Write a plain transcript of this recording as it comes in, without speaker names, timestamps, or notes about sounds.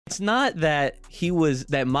It's not that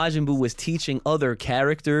that Majin Buu was teaching other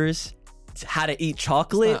characters how to eat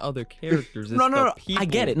chocolate. It's not other characters. It's No. people. I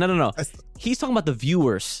get it. No. He's talking about the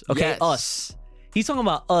viewers. Okay, Yes. us. He's talking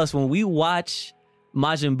about us when we watch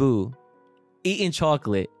Majin Buu eating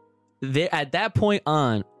chocolate. There, at that point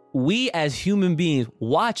on, we as human beings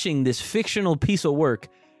watching this fictional piece of work,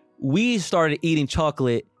 we started eating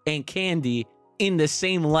chocolate and candy in the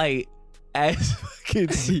same light as fucking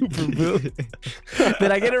Super Buu.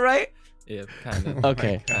 Did I get it right? Yeah, kind of.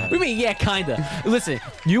 Okay. We mean, yeah, kinda. Listen,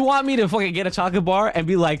 you want me to fucking get a chocolate bar and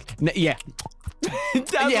be like, yeah.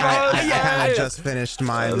 I just finished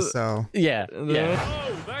mine, so Yeah.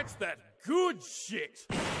 Oh, that's that good shit.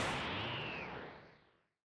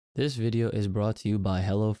 This video is brought to you by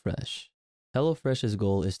HelloFresh. HelloFresh's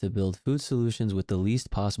goal is to build food solutions with the least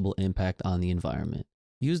possible impact on the environment.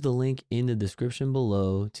 Use the link in the description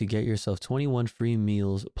below to get yourself 21 free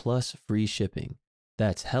meals plus free shipping.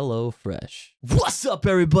 That's HelloFresh. What's up,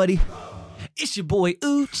 everybody? It's your boy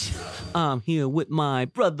Ooch. I'm here with my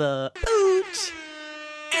brother Ooch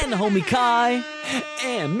and the homie Kai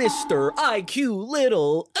and Mr. IQ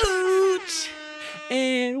Little Ooch.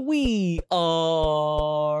 And we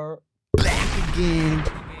are back again,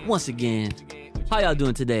 once again. How y'all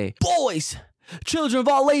doing today? Boys, children of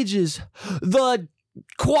all ages, the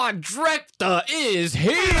Quadrecta is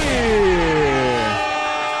here!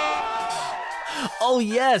 Oh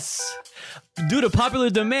yes! Due to popular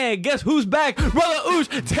demand, guess who's back? Brother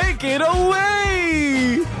Ooch, take it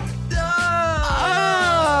away!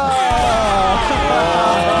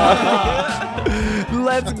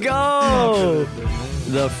 Let's go!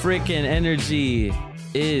 The freaking energy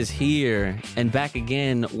is here and back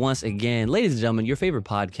again, once again. Ladies and gentlemen, your favorite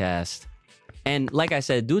podcast. And like I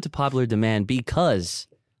said, due to popular demand, because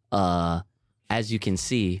as you can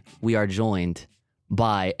see, we are joined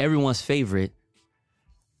by everyone's favorite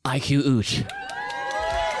IQ Ooch.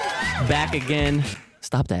 Back again.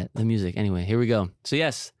 Stop that, the music. Anyway, here we go. So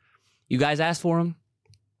yes, you guys asked for him.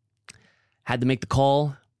 Had to make the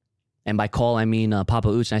call. And by call, I mean Papa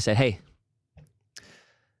Ooch. And I said, hey,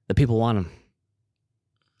 the people want him.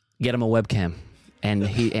 Get him a webcam. And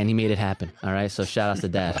he made it happen. All right. So shout outs to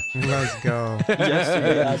Dad. let's go.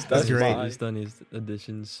 Yesterday, That's great. He still needs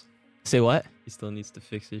additions. Say what? He still needs to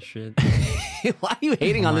fix his shit. Why are you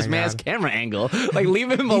hating on my this man's God. camera angle? Like, leave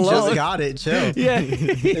him He alone. just got it. Chill. Yeah,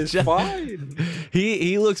 It's fine.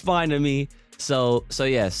 he looks fine to me. So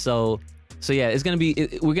yeah, it's gonna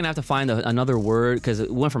be. We're gonna have to find another word because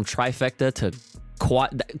it went from trifecta to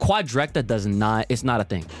quadrecta. Does not. It's not a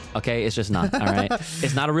thing. Okay, it's just not. All right,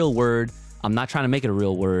 it's not a real word. I'm not trying to make it a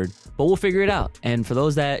real word, but we'll figure it out. And for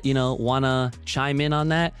those that wanna chime in on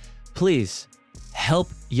that, please help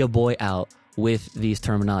your boy out with these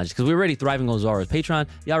terminologies because we're already thriving on Zara's Patreon.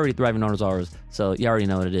 Y'all already thriving on Zara's, so you already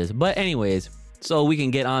know what it is. But anyways, so we can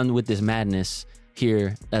get on with this madness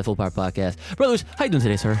here at Full Power Podcast. Brothers, how you doing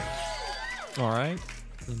today, sir? All right.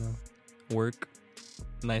 Work.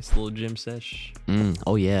 Nice little gym sesh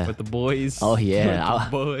Oh yeah. with the boys. Oh yeah. With the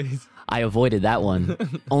boys. I avoided that one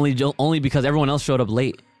only because everyone else showed up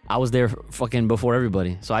late. I was there fucking before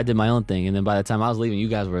everybody, so I did my own thing. And then by the time I was leaving, you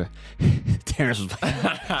guys were Terrence was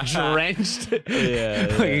like, drenched.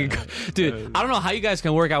 Yeah. Like, dude, I don't know how you guys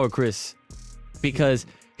can work out with Chris because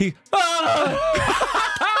he.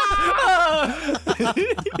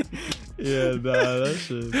 Yeah, that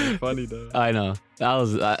shit is funny though. I know.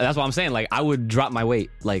 That's what I'm saying. Like, I would drop my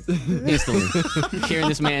weight like instantly. Hearing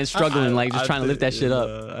this man struggling, like just trying to lift that shit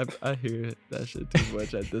up. I hear that shit too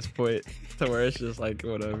much at this point, to where it's just like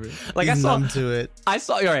whatever. Like He's numb to it. I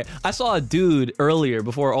saw a dude earlier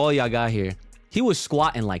before all y'all got here. He was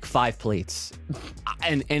squatting like 5 plates,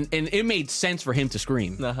 and it made sense for him to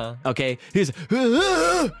scream. Uh-huh. Okay, he's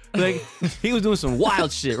like he was doing some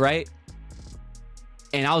wild shit, right?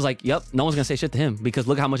 And I was like, yep, no one's gonna say shit to him because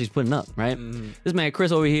look how much he's putting up, right? This man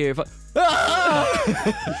Chris over here, Why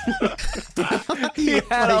you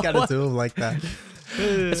gotta do him like that?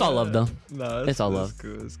 it's all love though. No, It's all love.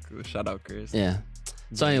 Cool. It's cool. Shout out, Chris. Yeah.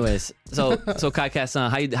 So, anyways, so Kai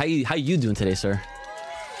Cat-san, how you doing today, sir?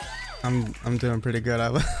 I'm doing pretty good. I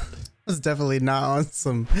was definitely not on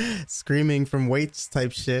some screaming from weights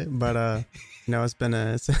type shit, but it's been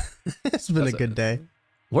a good day.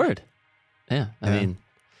 Word. Yeah. I mean,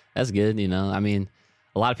 that's good. I mean,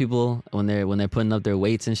 a lot of people when they're putting up their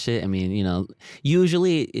weights and shit. I mean,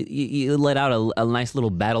 usually you let out a nice little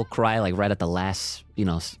battle cry like right at the last,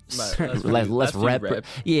 last rep.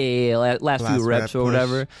 Yeah, last few reps or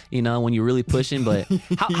whatever. When you're really pushing. But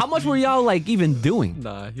how much were y'all like even doing?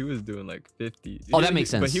 Nah, he was doing like 50. Oh, that makes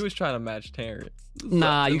sense. But he was trying to match Terrence.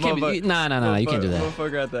 Nah, you can't be. Nah, you can't do that.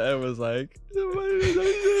 Motherfucker at the end was like,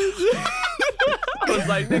 I was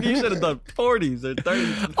like, nigga, you should have done 40s or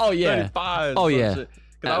 30s. Oh, yeah. 35s. Oh, yeah.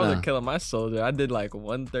 Because I wasn't killing my soldier. I did like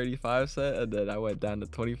 135 set, and then I went down to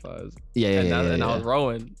 25s. And I was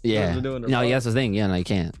rowing. Yeah. I was doing the No, row. yeah, that's the thing. Yeah, no, you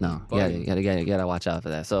can't. No, yeah, you gotta watch out for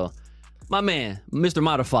that. So, my man, Mr.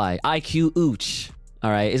 Modified, IQ Ooch.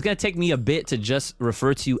 All right, it's gonna take me a bit to just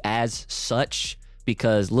refer to you as such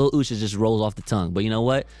because Lil Ooch just rolls off the tongue. But you know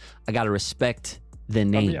what? I gotta respect the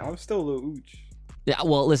name. I mean, I'm still Lil Ooch. Yeah,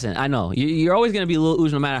 well, listen, I know you're always gonna be Lil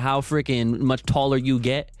Ooch no matter how freaking much taller you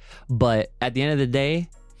get. But at the end of the day,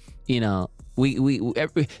 you know,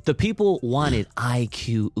 the people wanted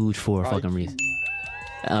IQ Ooch for a fucking reason.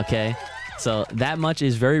 Okay, so that much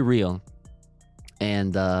is very real.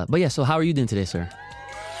 And but yeah, so how are you doing today, sir?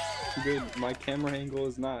 Good. My camera angle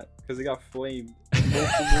is not because it got flamed.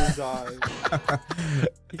 Multiple eyes.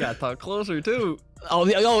 You gotta talk closer too. Oh,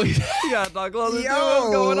 You gotta talk closer too. Yo.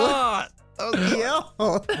 What's going on?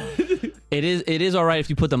 Yo. it is all right if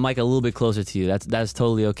you put the mic a little bit closer to you. That's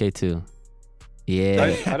totally okay too.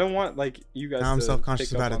 Yeah. I don't want like you guys. Now I'm to self-conscious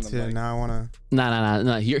pick up about on it the too. mic. Now I wanna.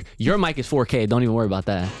 No. Your mic is 4K. Don't even worry about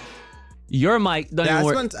that. Your mic. Don't Yeah, even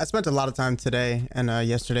worry. I spent a lot of time today and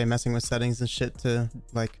yesterday messing with settings and shit to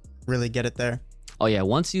like really get it there. Oh yeah,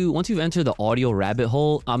 once you've entered the audio rabbit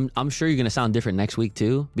hole, I'm sure you're gonna sound different next week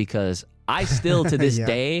too, because I still to this Yeah.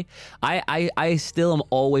 day, I still am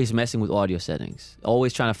always messing with audio settings,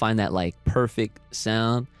 always trying to find that like perfect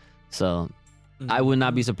sound. So I would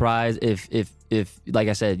not be surprised if like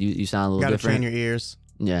I said, you sound a You little gotta different. train your ears.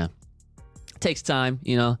 Yeah, takes time,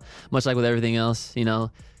 you know, much like with everything else, you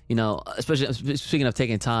know, especially speaking of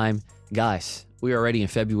taking time, guys, we are already in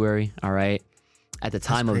February, all right. At the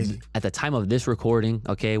time of this recording,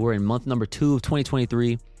 okay, we're in month number 2 of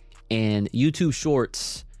 2023, and YouTube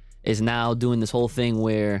Shorts is now doing this whole thing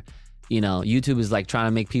where, you know, YouTube is like trying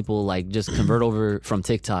to make people like just convert over from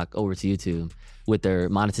TikTok over to YouTube with their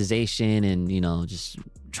monetization and, you know, just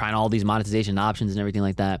trying all these monetization options and everything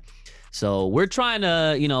like that. So we're trying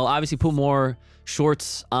to, you know, obviously put more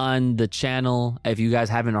shorts on the channel if you guys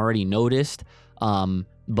haven't already noticed.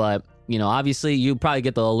 But you know, obviously you probably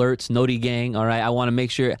get the alerts, Noti Gang. All right. I want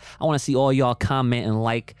to see all y'all comment and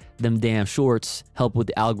like them damn shorts, help with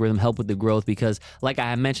the algorithm, help with the growth. Because like I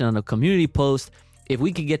had mentioned on the community post, if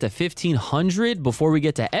we could get to 1,500 before we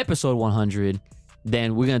get to episode 100,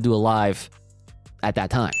 then we're going to do a live at that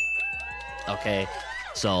time. Okay.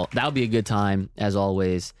 So that'll be a good time as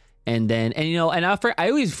always. And then, and you know, and I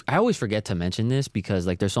always forget to mention this because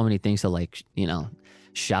like there's so many things to like, you know,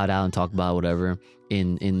 shout out and talk about whatever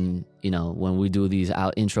in you know, when we do these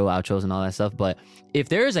intro outros and all that stuff. But if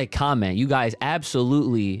there is a comment you guys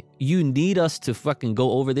absolutely you need us to fucking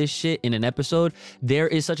go over this shit in an episode, there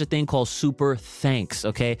is such a thing called super thanks.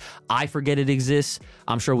 Okay, I forget it exists.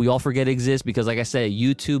 I'm sure we all forget it exists because like I said,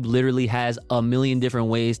 YouTube literally has a million different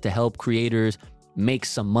ways to help creators make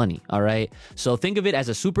some money. All right, so think of it as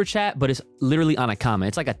a super chat, but it's literally on a comment.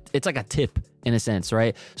 It's like a tip in a sense,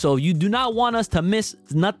 right? So if you do not want us to miss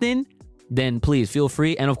nothing, then please feel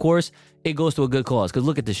free. And of course, it goes to a good cause. Because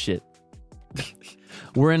look at this shit.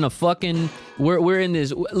 We're in a fucking, we're in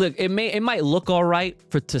this, look, it might look all right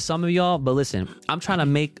to some of y'all, but listen, I'm trying to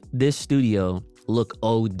make this studio look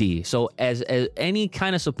OD. So as any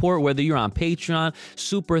kind of support, whether you're on Patreon,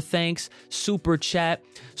 super thanks, super chat,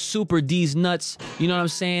 super D's nuts, you know what I'm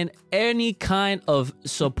saying? Any kind of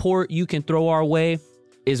support you can throw our way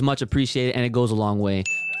is much appreciated, and it goes a long way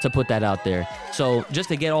to put that out there. So just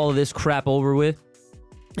to get all of this crap over with,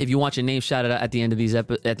 if you want your name shouted out at the end of these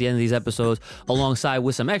episodes, alongside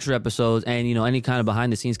with some extra episodes and, you know, any kind of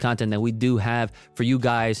behind the scenes content that we do have for you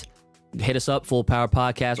guys, hit us up, Full Power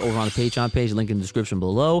Podcast, over on the Patreon page, link in the description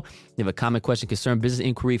below. If you have a comment, question, concern, business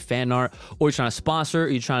inquiry, fan art, or you're trying to sponsor, or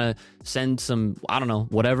you're trying to send some, I don't know,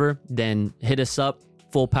 whatever, then hit us up.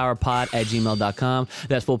 fullpowerpod@gmail.com.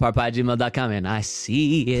 That's fullpowerpod@gmail.com. And I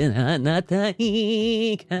see it another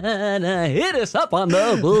hit us up on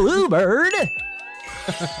the Bluebird.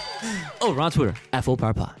 Over on Twitter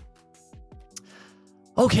 @fullpowerpod.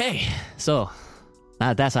 Okay, so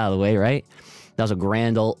now that's out of the way, right? That was a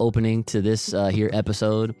grand old opening to this here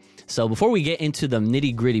episode. So before we get into the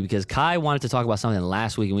nitty gritty, because Kai wanted to talk about something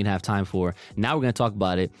last week and we didn't have time for, now we're going to talk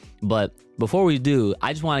about it. But before we do,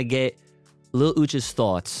 I just want to get Lil Ooch's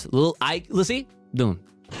thoughts. Let's see. Doom.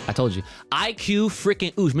 I told you. IQ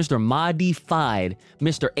freaking Ooch. Mr. Modified.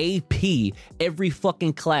 Mr. AP. Every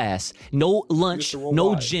fucking class. No lunch.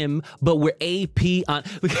 No gym. But we're AP on.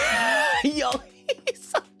 Yo.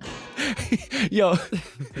 Yo.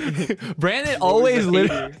 Brandon always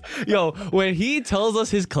literally. Yo. When he tells us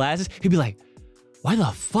his classes, he'd be like, why the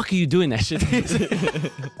fuck are you doing that shit?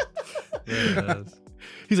 Yes.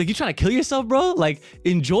 He's like, you trying to kill yourself, bro? Like,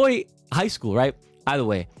 enjoy high school, right? Either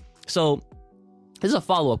way. So this is a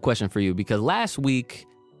follow-up question for you because last week's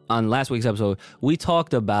episode, we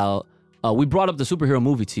talked about, we brought up the superhero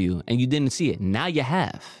movie to you and you didn't see it. Now you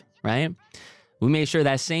have, right? We made sure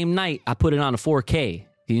that same night I put it on a 4K.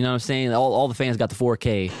 You know what I'm saying? All the fans got the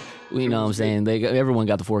 4K. You know what I'm saying? Everyone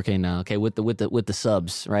got the 4K now, okay, with the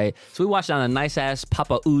subs, right? So we watched it on a nice ass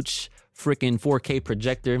Papa Ooch freaking 4K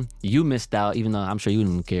projector. You missed out, even though I'm sure you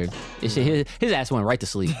didn't care. His ass went right to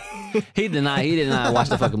sleep. He did not watch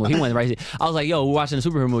the fucking movie. He went right to sleep. I was like, yo, we're watching a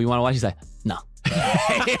superhero movie. You want to watch? He's like, no. He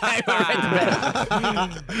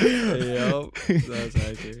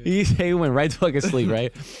went right to fucking sleep,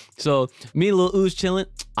 right? So me and Lil Ooze chilling.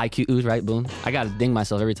 IQ Ooze, right? Boom. I gotta ding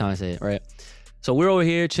myself every time I say it, right? So we're over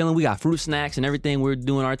here chilling. We got fruit snacks and everything. We're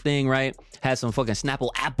doing our thing, right? Had some fucking Snapple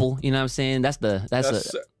apple. You know what I'm saying? That's that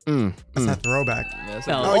throwback.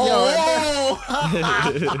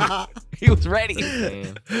 He was ready.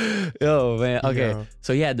 Yo, man. Okay. Yo.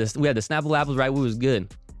 So we had the Snapple apples, right? We was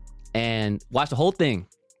good. And watched the whole thing.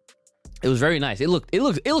 It was very nice. It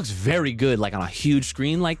looks very good, like on a huge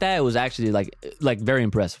screen like that. It was actually like very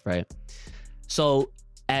impressive, right? So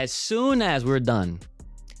as soon as we're done,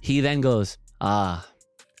 he then goes, I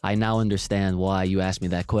now understand why you asked me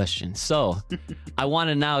that question. So I want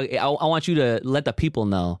you to let the people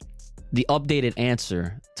know the updated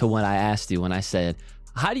answer to what I asked you when I said,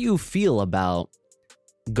 how do you feel about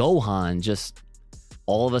Gohan just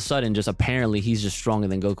all of a sudden, just apparently he's just stronger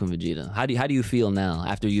than Goku and Vegeta? How do you feel now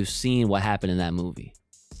after you've seen what happened in that movie?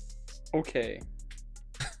 Okay.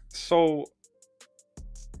 So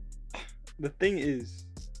the thing is,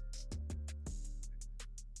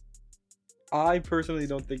 I personally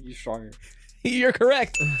don't think he's stronger. You're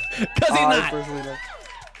correct. Because he's not.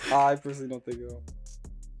 I personally don't think so.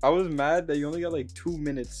 I was mad that you only got like 2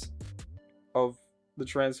 minutes of the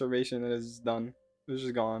transformation and it's done. It was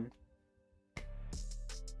just gone.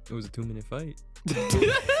 It was a 2-minute fight.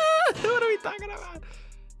 What are we talking about?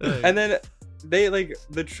 And then they like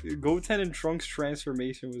the Goten and Trunks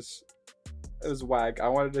transformation was whack. I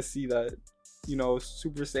wanted to see that, you know,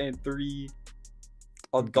 Super Saiyan 3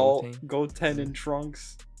 adult Goten and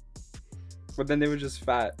Trunks, but then they were just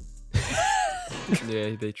fat.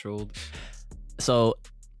 Yeah, they trolled. So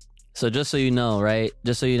just so you know, right?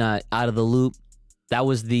 Just so you're not out of the loop, that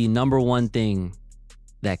was the number one thing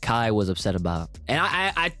that Kai was upset about. And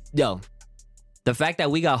I the fact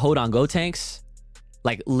that we got hold on Gotenks,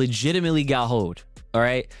 like legitimately got hold. All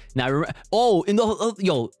right. Now,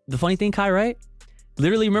 the funny thing, Kai, right?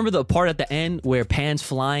 Literally, remember the part at the end where Pan's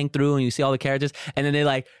flying through and you see all the characters and then they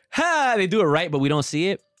like, they do it right, but we don't see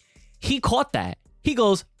it. He caught that. He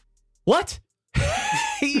goes, what?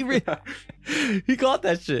 He caught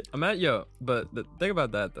that shit. But the thing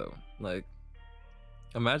about that though, like,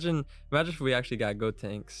 imagine if we actually got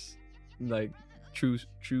Gotenks, like true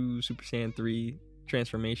Super Saiyan 3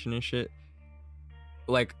 transformation and shit.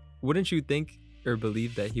 Like, wouldn't you think or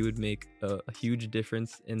believe that he would make a huge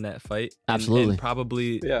difference in that fight? Absolutely. And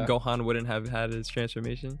probably Gohan wouldn't have had his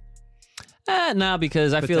transformation?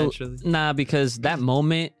 Because because that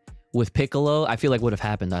moment with Piccolo, I feel like would have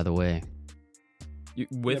happened either way.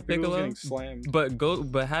 Piccolo? But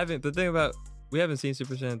the thing about, we haven't seen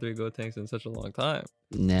Super Saiyan 3 Gotenks in such a long time.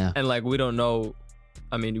 Yeah. And like, we don't know.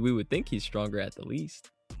 I mean, we would think he's stronger at the least.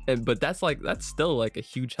 But that's still like a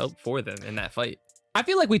huge help for them in that fight. I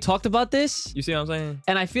feel like we talked about this. You see what I'm saying?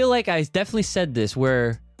 And I feel like I definitely said this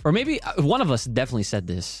or maybe one of us definitely said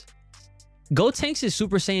this. Gotenks'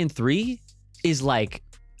 Super Saiyan 3 is like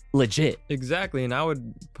legit. Exactly. And I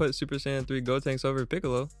would put Super Saiyan 3 Gotenks over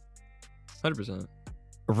Piccolo. 100%.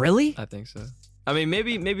 Really? I think so. I mean,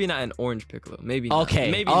 maybe not an orange Piccolo. Maybe not. Okay.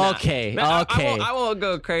 Maybe okay. Not. Okay. I won't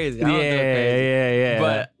go crazy. Yeah.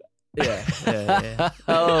 But yeah.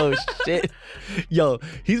 Oh shit. Yo,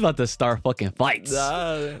 he's about to start fucking fights.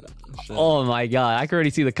 Oh my god, I can already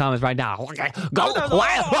see the comments right now. Go,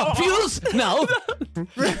 Fuse? No.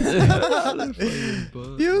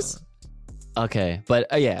 Fuse? Okay, but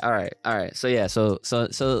yeah, all right. So yeah, so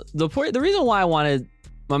the reason why I wanted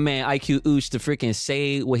my man IQ Ooch to freaking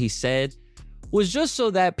say what he said was just so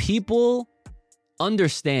that people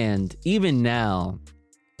understand, even now,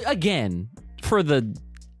 again, for the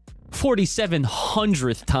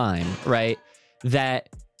 4,700th time, right, that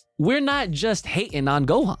we're not just hating on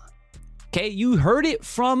Gohan. Okay, you heard it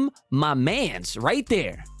from my mans right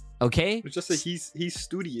there. Okay, it's just that he's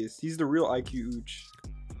studious. He's the real IQ Ooch,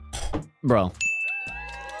 bro.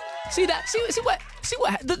 See what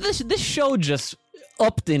this show just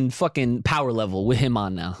upped in fucking power level with him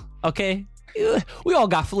on now. Okay, we all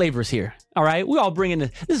got flavors here. All right, we all bringing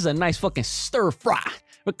this. This is a nice fucking stir fry.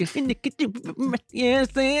 You know what I'm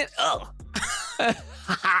saying? Oh.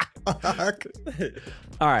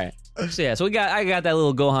 All right. So yeah, I got that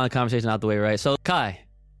little Gohan conversation out the way, right? So Kai,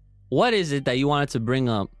 what is it that you wanted to bring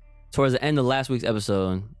up towards the end of last week's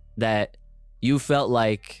episode that you felt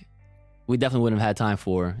like we definitely wouldn't have had time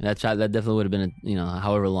for? That definitely would have been,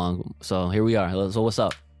 however long. So here we are. So what's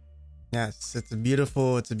up? Yes, it's a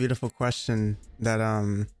beautiful question that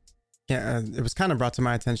it was kind of brought to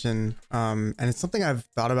my attention, and it's something I've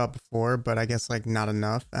thought about before, but I guess like not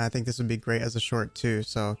enough. And I think this would be great as a short too,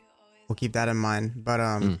 so we'll keep that in mind. But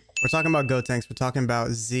we're talking about Gotenks, we're talking about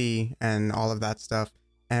Z and all of that stuff,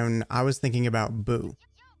 and I was thinking about Buu,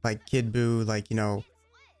 like Kid Buu, like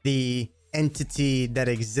the entity that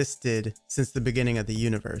existed since the beginning of the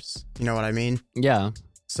universe. You know what I mean? Yeah.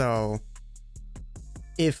 So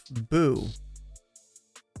if Buu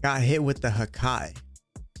got hit with the Hakai,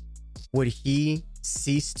 would he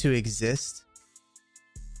cease to exist?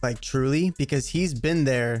 Like truly? Because he's been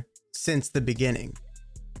there since the beginning.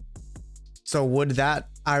 So would that,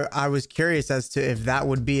 I was curious as to if that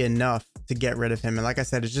would be enough to get rid of him. And like I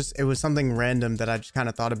said, it was something random that I just kind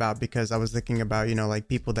of thought about because I was thinking about, like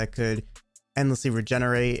people that could endlessly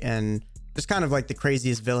regenerate and just kind of like the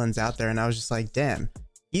craziest villains out there. And I was just like, damn,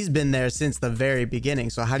 he's been there since the very beginning.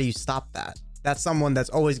 So how do you stop that? That's someone that's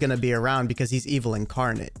always going to be around because he's evil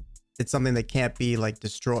incarnate. It's something that can't be like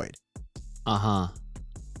destroyed.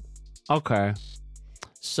 Okay.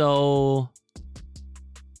 So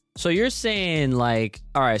you're saying like,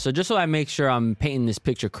 all right, so just so I make sure I'm painting this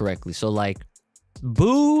picture correctly. So like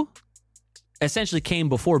Buu essentially came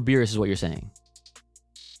before Beerus is what you're saying.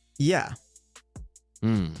 Yeah.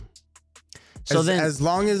 So as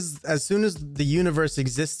soon as the universe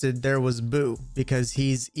existed, there was Buu because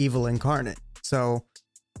he's evil incarnate. So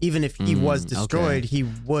even if he was destroyed, he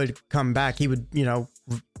would come back. He would,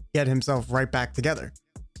 get himself right back together.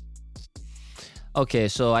 Okay,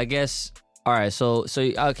 so I guess, all right, so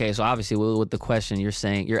obviously with the question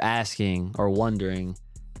you're asking or wondering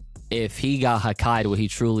if he got Hakai'd, would he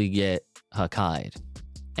truly get Hakai'd?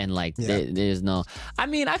 And like, there's no, I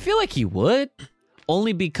mean, I feel like he would,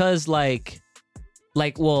 only because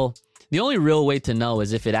well, the only real way to know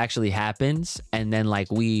is if it actually happens, and then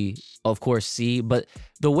like we of course see, but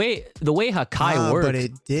the way Hakai works. But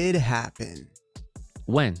it did happen.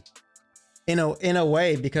 When? In a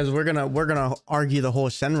way, because we're gonna argue the whole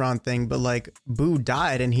Shenron thing, but like Buu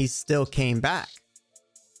died and he still came back.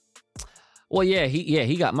 Well,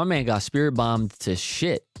 he got, my man got spirit bombed to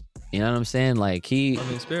shit. You know what I'm saying? Like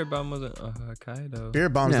Spirit Bomb wasn't a Hakai though. Spirit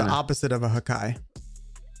Bomb's the opposite of a Hakai.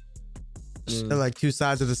 They're like two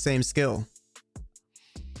sides of the same skill.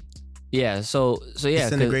 Yeah, so yeah,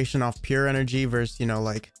 disintegration off pure energy versus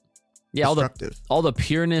destructive. all the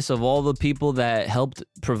pureness of all the people that helped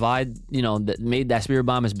provide, that made that spirit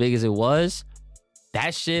bomb as big as it was.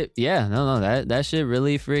 That shit, that shit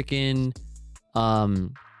really freaking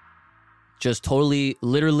just totally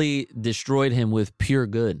literally destroyed him with pure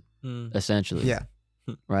good, essentially. Yeah.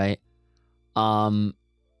 Right? And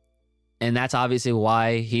that's obviously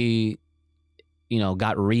why he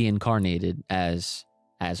got reincarnated as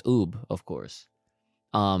Oob, of course.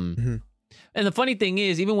 And the funny thing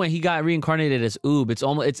is, even when he got reincarnated as Oob,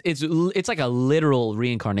 it's like a literal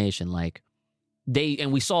reincarnation. Like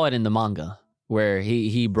we saw it in the manga where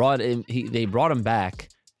they brought him back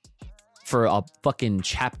for a fucking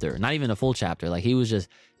chapter, not even a full chapter. Like he was just,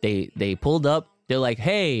 they pulled up, they're like,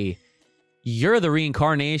 hey, you're the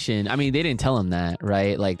reincarnation. I mean, they didn't tell him that,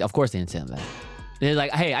 right? Like, of course they didn't tell him that. They're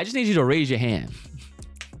like, hey, I just need you to raise your hand.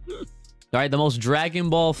 All right, the most Dragon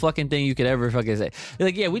Ball fucking thing you could ever fucking say. They're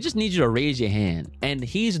like, yeah, we just need you to raise your hand. And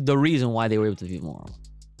he's the reason why they were able to defeat Moro.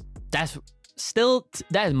 That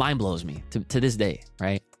mind blows me to this day,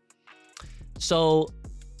 right? So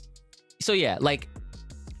yeah, like,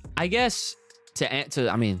 I guess I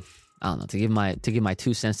don't know, to give my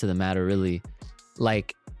 2 cents to the matter, really,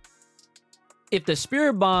 like, if the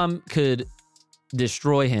Spirit Bomb could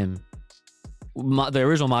destroy him, the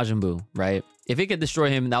original Majin Buu, right? If it could destroy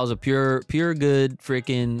him, that was a pure good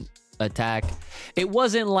freaking attack. It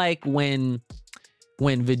wasn't like when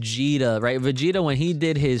Vegeta, right? Vegeta, when he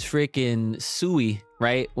did his freaking Sui,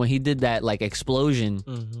 right? When he did that like explosion,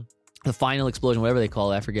 the final explosion, whatever they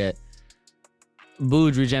call it, I forget.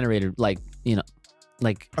 Buu regenerated, like.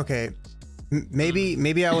 Okay,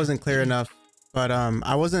 maybe I wasn't clear enough. But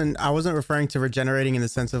I wasn't referring to regenerating in the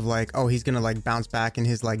sense of like, oh, he's gonna like bounce back in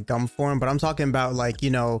his like gum form. But I'm talking about like,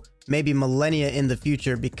 maybe millennia in the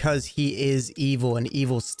future, because he is evil and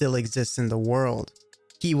evil still exists in the world,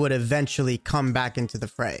 he would eventually come back into the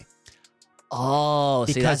fray. Oh,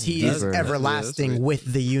 see, because that's he is deeper. everlasting sweet. with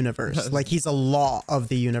the universe. Like he's a law of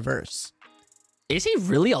the universe. Is he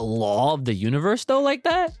really a law of the universe though, like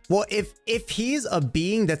that? Well, if he's a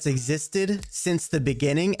being that's existed since the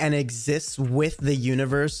beginning and exists with the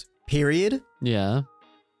universe, period, Yeah.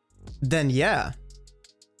 then yeah.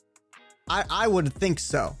 I would think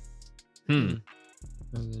so.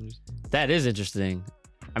 That is interesting.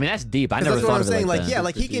 I mean, that's deep. I 'Cause never that's what thought I'm of it saying. like Like, that. yeah,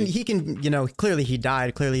 like he can, you know, clearly he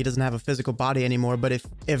died. Clearly he doesn't have a physical body anymore. But if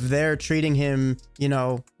they're treating him, you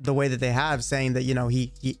know, the way that they have, saying that, you know,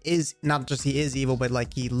 he is not just he is evil, but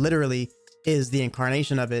like he literally is the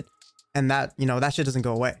incarnation of it, and that, you know, that shit doesn't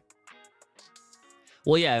go away.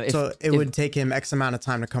 Well, yeah. So it would take him X amount of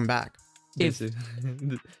time to come back. If-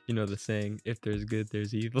 You know the saying, if there's good,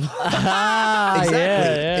 there's evil. Exactly,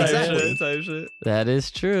 yeah, exactly. Type shit. That is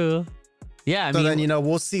true. Yeah, I So mean, then, you know,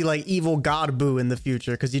 we'll see like evil God Boo in the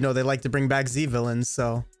future because, you know, they like to bring back Z villains.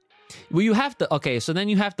 So well, you have to. Okay, so then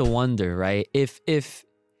you have to wonder, right? If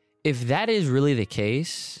that is really the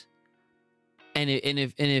case, and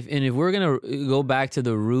if we're gonna go back to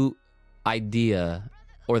the root idea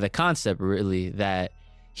or the concept, really, that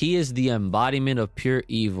he is the embodiment of pure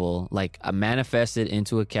evil, like manifested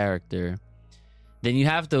into a character, then you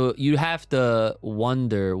have to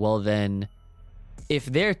wonder. Well, then, if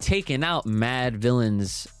they're taking out mad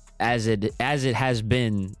villains as it has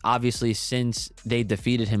been obviously since they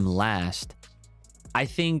defeated him last, I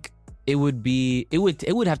think it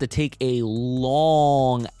would have to take a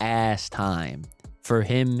long ass time for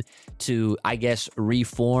him to, I guess,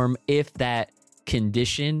 reform, if that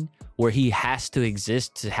condition where he has to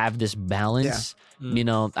exist to have this balance. You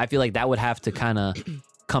know, I feel like that would have to kind of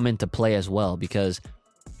come into play as well, because,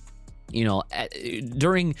 you know,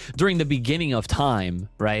 during the beginning of time,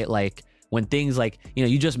 right? Like when things like, you know,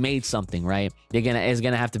 you just made something, right? It's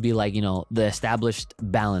gonna have to be like, you know, the established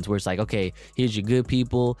balance where it's like, okay, here's your good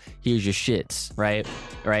people, here's your shits, right?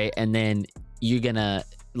 And then you're gonna,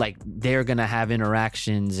 like, they're gonna have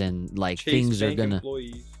interactions and like Chase things Bank are gonna,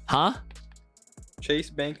 employees. huh? Chase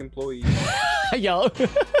Bank employees. Yo,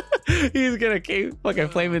 he's gonna keep fucking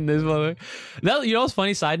flaming this mother. Now, you know what's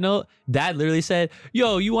funny? Side note: Dad literally said,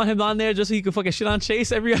 "Yo, you want him on there just so he can fucking shit on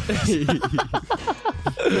Chase every episode."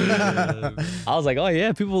 I was like, "Oh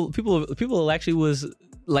yeah, people actually was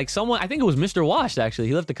like someone. I think it was Mr. Washed actually.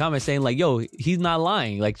 He left a comment saying like, "Yo, he's not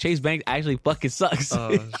lying. Like Chase Bank actually fucking sucks."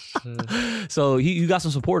 Oh, shit. So you got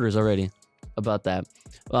some supporters already about that.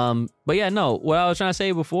 But yeah, no, what I was trying to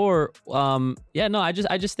say before, yeah, no, I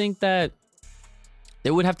just think that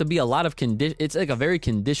there would have to be a lot of it's like a very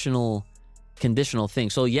conditional thing.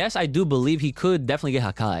 So yes, I do believe he could definitely get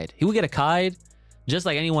Hakkai'd. He would get Hakkai'd just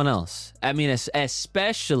like anyone else. I mean,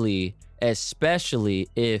 especially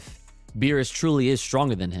if Beerus truly is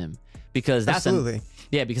stronger than him, because that's absolutely.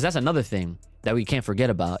 because that's another thing that we can't forget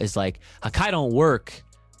about, is like Hakkai don't work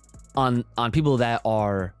on people that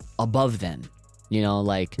are above them, you know,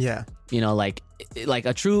 like, Yeah. you know, like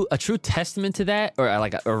a true testament to that, or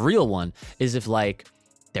like a real one, is if like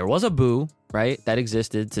there was a Boo, right, that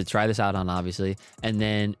existed to try this out on, obviously, and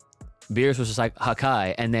then Beerus was just like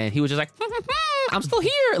Hakkai, and then he was just like, I'm still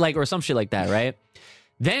here, like, or some shit like that, right?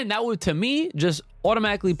 Then that would, to me, just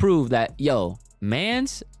automatically prove that, yo,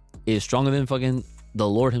 Mans is stronger than fucking the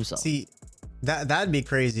Lord himself. See, that'd be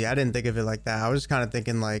crazy. I didn't think of it like that. I was just kind of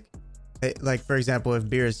thinking like for example, if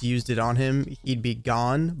Beerus used it on him, he'd be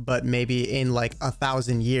gone, but maybe in like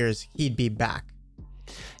 1,000 years, he'd be back.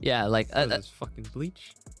 Yeah, like What is this, fucking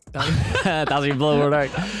Bleach? Thousand blow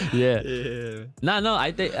dark. Yeah. Yeah. No,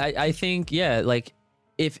 I think yeah, like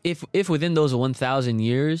if within those 1,000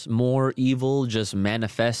 years more evil just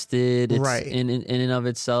manifested Right. in and of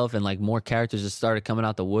itself, and like more characters just started coming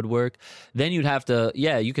out the woodwork, then you'd have to,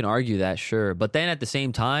 yeah, you can argue that, sure. But then at the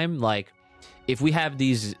same time, like if we have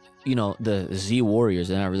these, you know, the Z Warriors,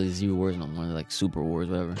 they're not really Z Warriors no more, they're like Super Wars,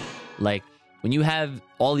 whatever. Like when you have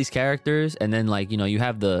all these characters, and then like, you know, you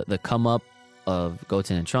have the come up of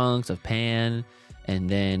Goten and Trunks, of Pan, and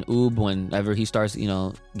then Oob whenever he starts, you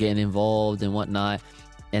know, getting involved and whatnot,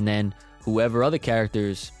 and then whoever other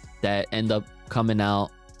characters that end up coming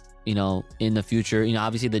out, you know, in the future, you know,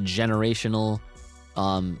 obviously the generational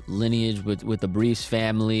lineage with the Breeze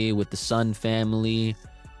family, with the Sun family,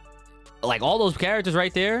 like all those characters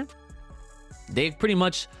right there, they pretty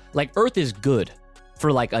much, like, Earth is good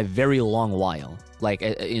for like a very long while, like,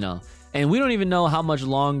 you know, and we don't even know how much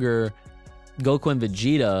longer Goku and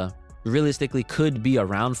Vegeta realistically could be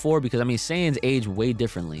around for, because I mean Saiyans age way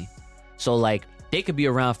differently, so like they could be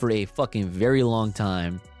around for a fucking very long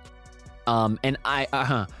time. And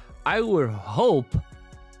I would hope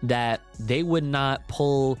that they would not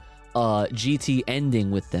pull GT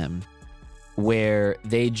ending with them, where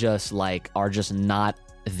they just like are just not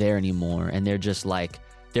there anymore, and they're just like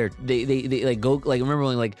they like go like remember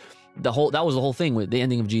when like that was the whole thing with the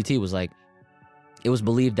ending of GT was like it was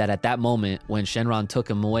believed that at that moment when Shenron took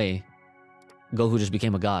him away, Goku just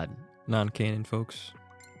became a god. Non-canon, folks.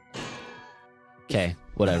 Okay,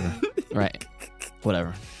 whatever. Right,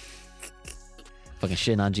 whatever. Fucking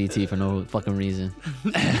shitting on GT for no fucking reason.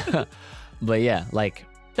 But yeah, like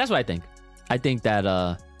that's what I think. I think that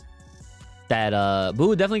Boo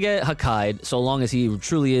would definitely get Hakkai'd so long as he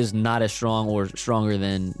truly is not as strong or stronger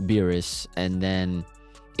than Beerus, and then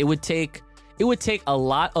it would take a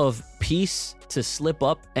lot of peace to slip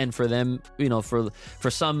up, and for them, you know, for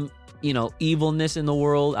some, you know, evilness in the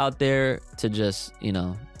world out there to just, you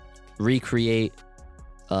know, recreate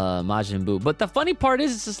Majin Buu. But the funny part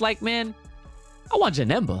is, it's just like, man, I want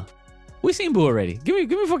Janemba. We seen Buu already. Give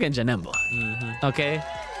me fucking Janemba. Mm-hmm. Okay?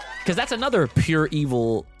 Because that's another pure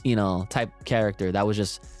evil, you know, type character that was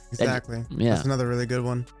just Exactly. yeah. That's another really good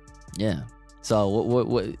one. Yeah. So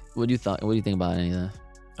what do you thought? What do you think about any of that?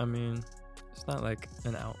 I mean, it's not like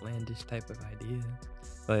an outlandish type of idea.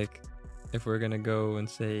 Like, if we're gonna go and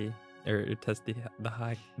say or test the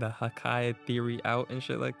Hakai theory out and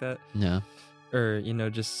shit like that, Yeah. or you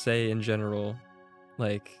know, just say in general,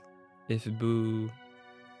 like, if Boo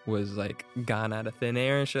was like gone out of thin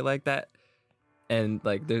air and shit like that, and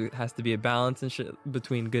like there has to be a balance and shit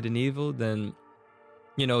between good and evil, then,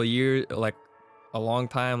 you know, a long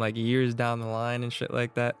time, like years down the line and shit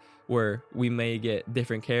like that, where we may get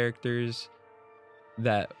different characters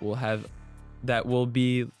that will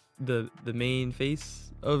be the main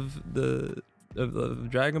face of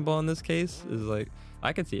Dragon Ball in this case, is like,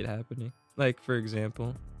 I could see it happening. Like, for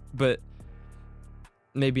example, but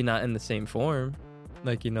maybe not in the same form.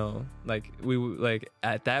 Like, you know, like we like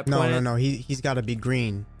at that point. No. He's got to be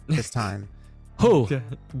green this time. Who?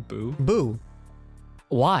 Boo. Boo.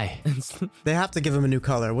 Why? They have to give him a new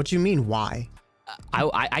color. What do you mean? Why?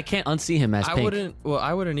 I can't unsee him as pink.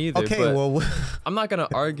 I wouldn't either. Okay, but well, I'm not gonna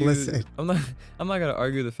argue. Listen. I'm not gonna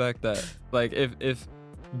argue the fact that, like, if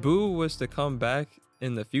Boo was to come back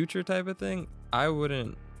in the future type of thing, I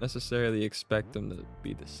wouldn't necessarily expect him to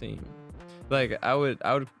be the same. Like, I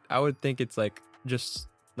would think it's like just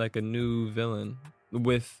like a new villain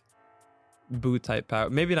with Boo type power.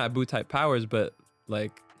 Maybe not Boo type powers, but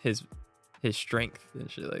like his strength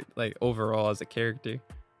and shit. Like overall as a character.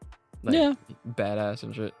 Like, yeah, badass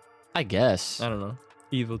and shit. I guess. I don't know,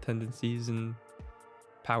 evil tendencies and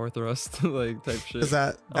power thrust like type shit. because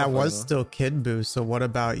that was still Kid Boo. So what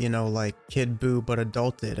about, you know, like Kid Boo but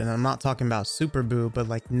adulted? And I'm not talking about Super Boo, but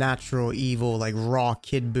like natural evil, like raw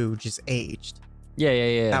Kid Boo just aged.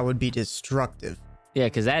 Yeah. That would be destructive. Yeah,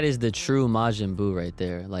 because that is the true Majin Buu right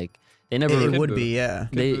there. Like they never. It Kid would Buu. be, yeah.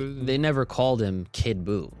 They never called him Kid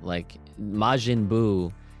Buu. Like Majin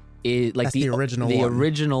Buu is like That's the original The one.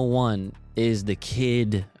 original one is the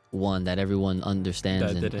kid one that everyone understands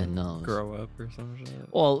that and didn't knows. grow up or some shit.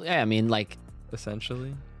 Well, yeah, I mean, like,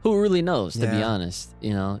 Essentially. who really knows? To be Yeah. honest,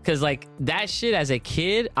 you know, because like that shit as a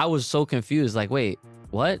kid, I was so confused. Like, wait,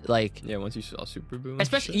 what? Like, Yeah, once you saw Super Boo. and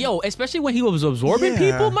especially shit. especially when he was absorbing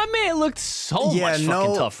Yeah. people, my man looked so Yeah, much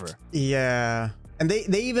fucking tougher. Yeah. And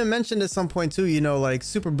they even mentioned at some point too, you know, like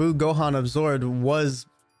Super Boo Gohan absorbed was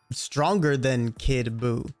stronger than Kid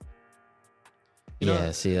Boo. You know,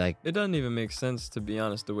 Yeah, see, like, It doesn't even make sense, to be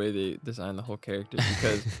honest, the way they designed the whole character,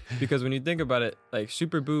 because when you think about it, like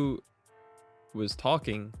Super Boo was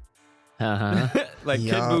talking. Like Kid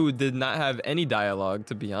Yeah. Boo did not have any dialogue,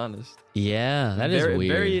 to be honest. yeah, that is very,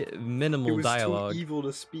 weird. Very He minimal was dialogue. too evil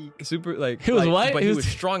to speak. Super like He was like, what? But He he was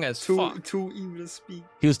was strong as fuck. Too evil to speak.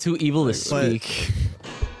 He was too evil to But- speak.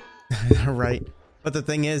 Right. But the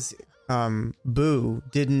thing is, Boo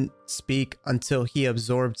didn't speak until he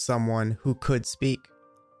absorbed someone who could speak,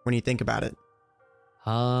 when you think about it.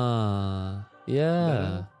 Ah,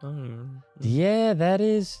 yeah. I don't even- Yeah, that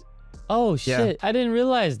is. Oh Yeah. shit! I didn't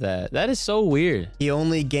realize that. That is so weird. He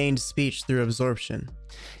only gained speech through absorption.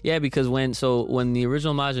 Yeah, because when the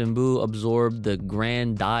original Majin Buu absorbed the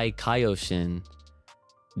Grand Dai Kaioshin,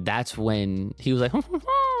 that's when he was like,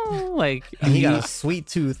 like And he got a sweet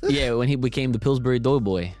tooth. yeah, when he became the Pillsbury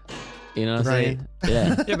Doughboy. You know what I'm Right. saying?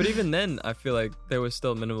 Yeah. Yeah, but even then, I feel like there was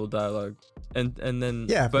still minimal dialogue, and then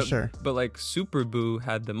Yeah, for but, sure. But like Super Boo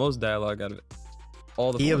had the most dialogue out of it.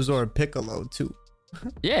 All the He forms. absorbed Piccolo too.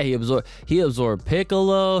 Yeah, he absorbed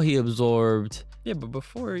Piccolo, he absorbed Yeah, but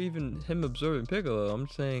before even him absorbing Piccolo, I'm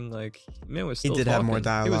saying like man was He still did have more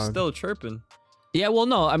talking. He was dialogue. still chirping. yeah, well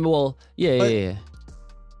no, I mean well, yeah, But- yeah.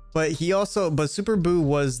 But Super Boo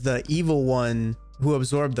was the evil one who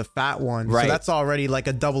absorbed the fat one. Right. So that's already like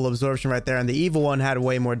a double absorption right there. And the evil one had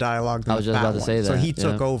way more dialogue than I was the just fat about to one. say So that, he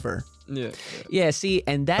took yeah. over. Yeah. See,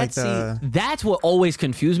 and that's Like that's what always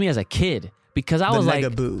confused me as a kid because I The was like,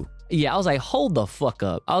 Nega-Boo. yeah, I was like, hold the fuck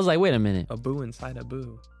up. I was like, wait a minute. A boo inside a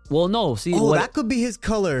boo. Well, no, see, Oh, what? that could be his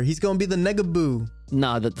color. He's gonna be the Nega-Boo.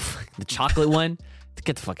 Nah, the chocolate one.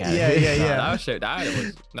 Get the fuck out of Yeah, here. yeah, Nah, yeah.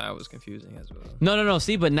 that was confusing as well. No.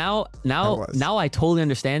 See, but now was. I totally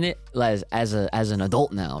understand it as an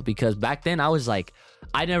adult now because back then I was like,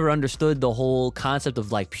 I never understood the whole concept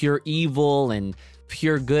of like pure evil and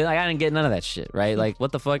pure good. Like I didn't get none of that shit, right? Like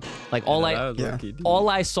what the fuck? Like all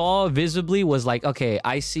I saw visibly was like, okay,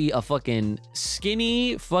 I see a fucking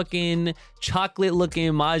skinny fucking chocolate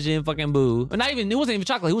looking Majin fucking Buu. Or not even, it wasn't even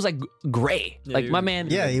chocolate. He was like gray. Like my man.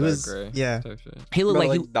 Yeah, he was. Gray Yeah. type shit. He looked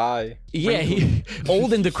like, die. he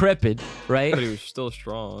old and decrepit, right? But he was still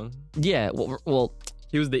strong. Yeah. Well,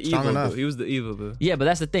 He was the Strong evil enough. boo. He was the evil boo. yeah, but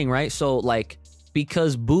that's the thing, right? So like,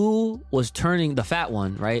 because Boo was turning, the fat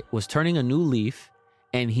one, right, was turning a new leaf,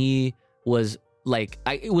 and he was like,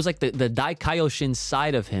 it was like the Daikaioshin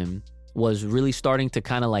side of him was really starting to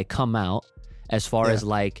kind of like come out as far as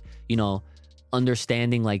like, you know,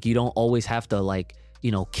 understanding like you don't always have to like,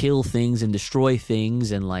 you know, kill things and destroy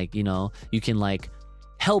things, and like, you know, you can like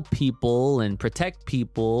help people and protect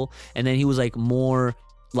people. And then he was like more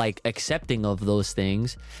like accepting of those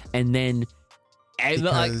things. And then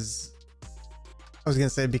Because I was gonna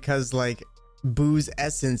say, because like Boo's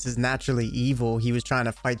essence is naturally evil, he was trying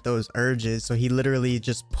to fight those urges, so he literally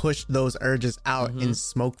just pushed those urges out in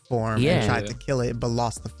smoke form Yeah. and tried to kill it, but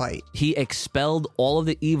lost the fight. he expelled all of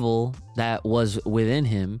the evil that was within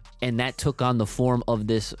him, and that took on the form of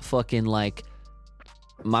this fucking like,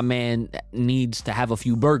 my man needs to have a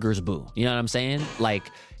few burgers Boo. You know what I'm saying? Like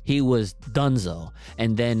he was donezo.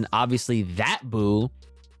 And then obviously that Boo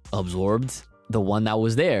absorbed the one that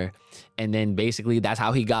was there. And then basically that's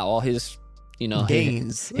how he got all his, you know,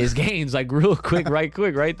 Gains. his gains like real quick,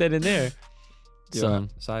 right then and there. So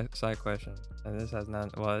Side question, and this has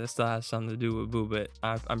not. Well, this still has something to do with Boo, but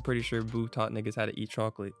I'm pretty sure Boo taught niggas how to eat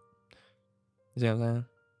chocolate. You see what I'm saying?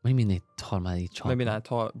 what do you mean they taught him how to eat chocolate? Maybe not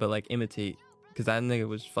taught, but like imitate, because that nigga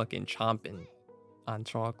was fucking chomping on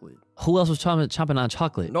chocolate. Who else was chomping on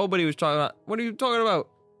chocolate? Nobody was talking about. What are you talking about?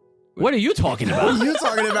 What are you talking about? What are you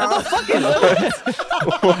talking about?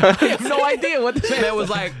 I have no idea what the Man was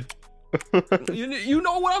like, you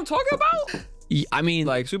know what I'm talking about? I mean,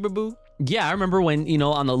 Like Super Boo. yeah, I remember when, you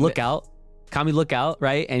know, on the lookout, Kami Lookout,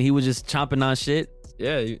 right? And he was just chomping on shit.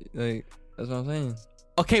 Yeah, like that's what I'm saying.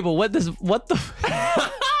 Okay, but what the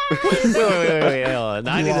wait, hold on.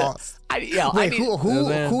 Now I need to- Lost. need- Wait,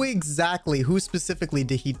 man. who specifically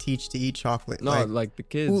did he teach to eat chocolate? No, Like, like the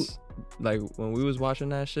kids. Like when we was watching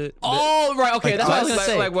that shit. Oh, right, okay, Like, that's what I was gonna like,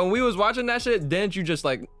 say. like when we was watching that shit, didn't you just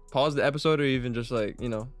like pause the episode or even just like, you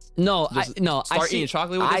know, no, I just no, I start see, eating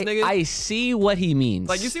chocolate with this nigga? I see what he means.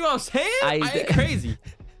 like you see what I'm saying? I- I ain't crazy.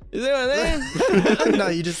 You see what I'm saying? no,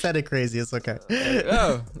 you just said it crazy. It's okay.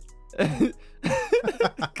 Oh.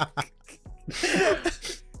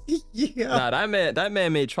 Yeah. Nah, that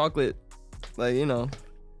man made chocolate like, you know,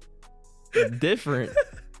 different.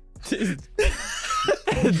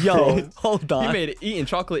 Yo, hold on. He made eating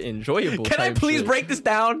chocolate enjoyable. Can I type please shit. break this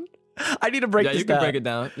down? I need to break Yeah, this you can down. break it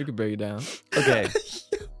down. You can break it down. Okay.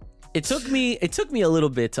 It took me a little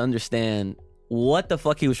bit to understand what the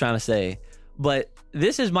fuck he was trying to say, but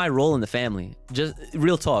this is my role in the family. Just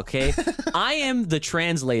real talk, okay? I am the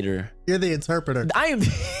translator. You're the interpreter. I am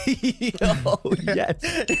yes.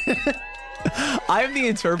 I am the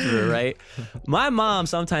interpreter, right? My mom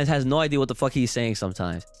sometimes has no idea what the fuck he's saying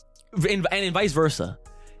sometimes. And vice versa.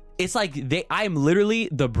 It's like I am literally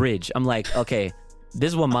the bridge. I'm like, okay, this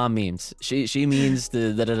is what mom means. She means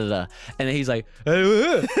the da da da da. And then he's like,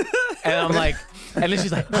 and I'm like, and then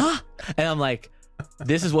she's like, huh? And I'm like,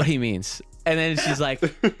 this is what he means. And then she's like,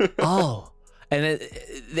 oh. And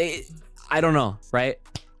then I don't know, right?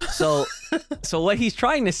 So what he's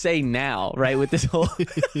trying to say now, right, with this whole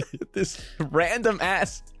this random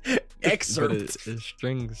ass excerpt, But it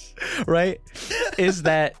strings. right, is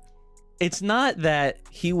that it's not that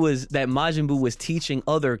that Majin Buu was teaching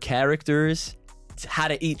other characters how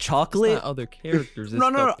to eat chocolate. Not other characters. It's No.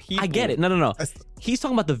 the I get it. people. No. He's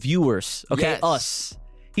talking about the viewers. Okay, Yes. us.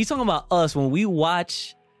 He's talking about us when we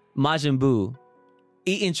watch Majin Buu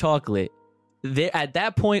eating chocolate. There, at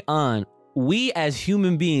that point on, we as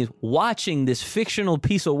human beings watching this fictional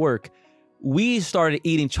piece of work, we started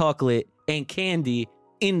eating chocolate and candy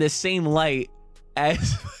in the same light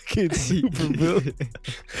as fucking Super Buu.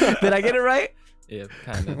 Did I get it right? Yeah,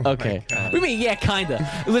 kind of. Okay. What do you mean? Yeah, kinda.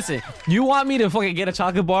 Listen, you want me to fucking get a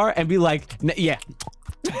chocolate bar and be like, yeah,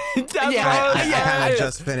 I kind of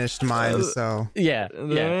just finished mine, so yeah.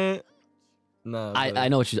 No, I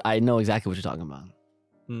know I know exactly what you're talking about.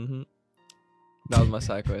 Mm-hmm. That was my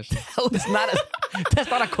side question. That's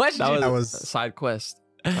not a question. That was side quest.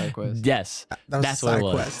 Side quest. Yes, that was that's a what side it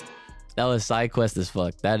was. quest. That was side quest as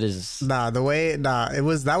fuck. That is That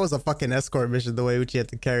was a fucking escort mission. The way Uchi had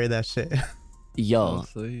to carry that shit. yo.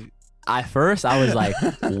 Sweet. At first, I was like,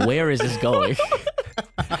 where is this going?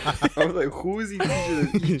 I was like, who is he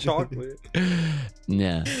teaching to eat chocolate?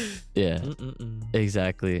 Yeah.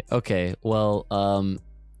 Exactly. Okay. Well, so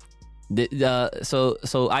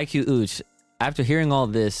IQ Uch, after hearing all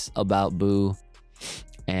this about Boo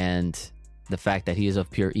and the fact that he is of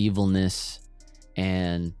pure evilness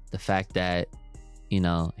and the fact that, you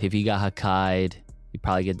know, if he got Hakkai'd, he'd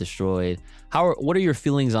probably get destroyed. What are your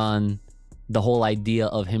feelings on the whole idea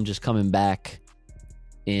of him just coming back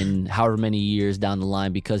in however many years down the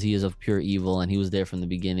line because he is of pure evil and he was there from the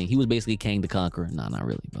beginning? He was basically Kang the Conqueror. No, not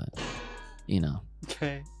really, but you know.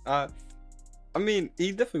 Okay. I mean,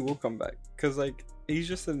 he definitely will come back because like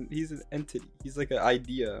he's an entity. He's like an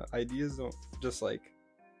idea. Ideas don't just like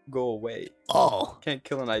go away. Oh, Can't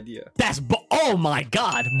kill an idea. oh my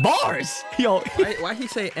God, bars, yo. Why he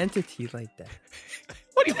say entity like that?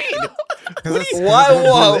 What do you mean?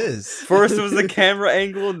 Whoa! First it was the camera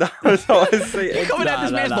angle. Now it's how I say You coming at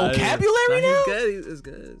this man's vocabulary now? He's good. It's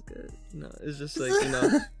good. No, it's just like, you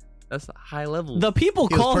know, that's high level. The people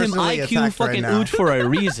He was call him personally IQ attacked fucking right now. Uch for a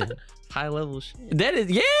reason. high level shit. That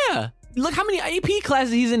is, yeah. Look how many AP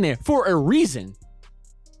classes he's in there for a reason.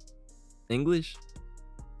 English.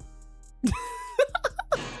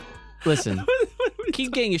 Listen,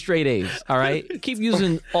 keep getting your straight A's, all right? Keep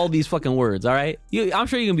using all these fucking words, all right? I'm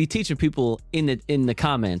sure you're gonna be teaching people in the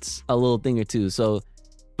comments a little thing or two. So,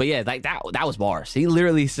 but yeah, like that was bars. He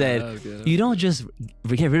literally said, "You don't just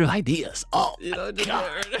get rid of ideas." Oh, You know, my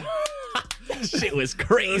God. Shit was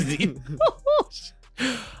crazy.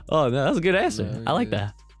 Oh no, that was a good answer. Very I like good.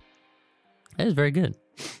 that. That is very good.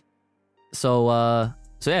 So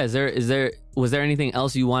yeah, was there anything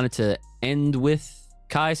else you wanted to end with,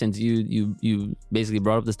 Kai, since you basically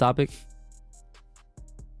brought up this topic?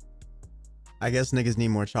 I guess niggas need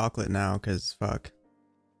more chocolate now, cause fuck.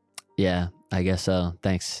 Yeah, I guess so.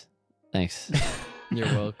 Thanks. You're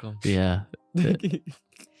welcome. Yeah.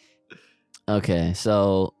 Okay,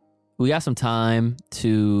 so we got some time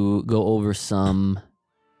to go over some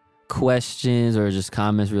questions or just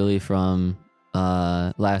comments really from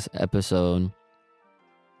last episode.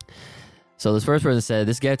 So this first person said,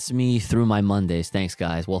 "This gets me through my Mondays. Thanks,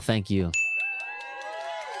 guys." Well, thank you,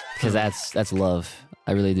 because that's love.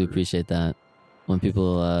 I really do appreciate that when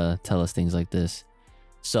people tell us things like this.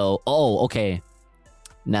 So, okay.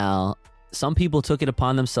 Now, some people took it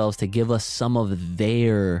upon themselves to give us some of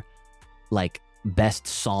their like best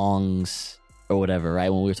songs or whatever, right?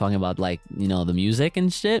 When we were talking about like, you know, the music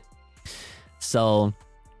and shit. So,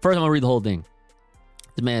 first I'm gonna read the whole thing.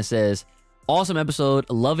 The man says, "Awesome episode,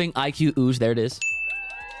 loving IQ Ooze." There it is.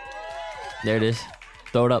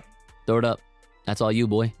 Throw it up. That's all you,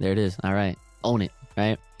 boy. There it is. All right, own it.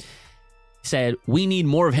 Right. He said, "We need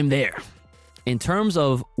more of him there. In terms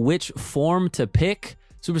of which form to pick,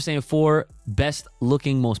 Super Saiyan 4, best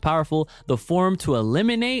looking, most powerful. The form to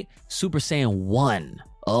eliminate, Super Saiyan 1.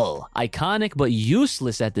 Oh, iconic but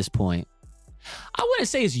useless at this point. I wouldn't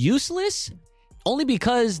say it's useless, only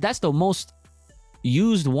because that's the most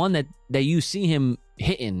used one that you see him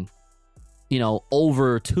hitting, you know,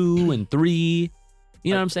 over 2 and 3.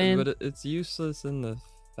 You know what I'm saying? But it's useless in the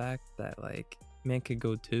fact that, like, man could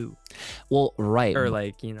go 2. Well, right. Or,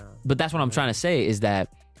 like, you know. But that's what I'm trying to say is that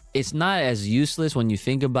it's not as useless when you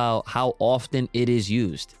think about how often it is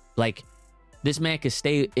used. Like, this man could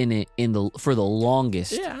stay in it for the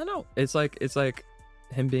longest. Yeah, I know. It's like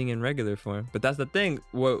him being in regular form. But that's the thing.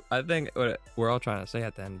 What we're all trying to say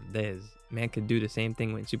at the end of the day is man could do the same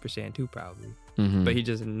thing with Super Saiyan 2 probably. Mhm. But he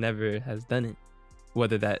just never has done it.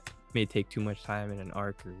 Whether that may take too much time in an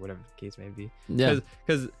arc or whatever the case may be. Yeah.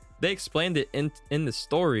 Because they explained it in the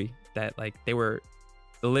story that like they were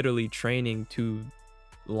literally training to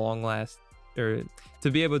long last or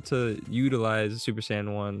to be able to utilize Super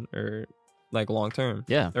Saiyan 1 or like long term.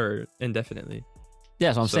 Yeah. Or indefinitely. Yeah,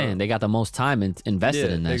 that's what I'm So- saying. They got the most time invested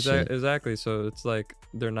in that shit. Exactly. So it's like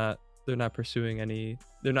they're not pursuing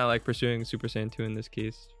they're not like pursuing Super Saiyan 2 in this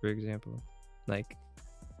case, for example, like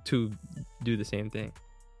to do the same thing.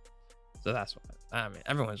 So that's what I mean.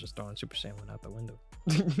 Everyone's just throwing Super Saiyan 1 out the window.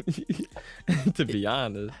 To be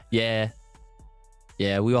honest. Yeah.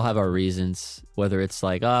 Yeah, we all have our reasons. Whether it's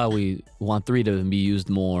like, we want 3 to be used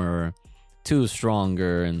more, or 2 is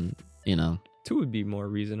stronger, and 2 would be more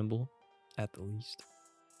reasonable, at the least.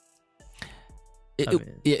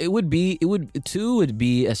 It would be 2 would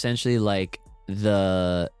be essentially like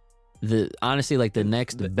the honestly like the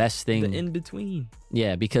next best thing, the in between.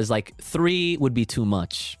 Yeah, because like 3 would be too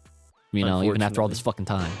much, even after all this fucking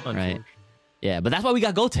time, right? Yeah, but that's why we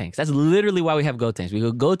got Gotenks. That's literally why we have Gotenks. We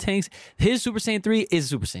go Gotenks. His Super Saiyan 3 is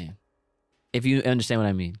Super Saiyan, if you understand what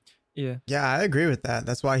I mean. Yeah. Yeah, I agree with that.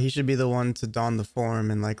 That's why he should be the one to don the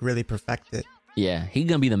form and like really perfect it. Yeah, he's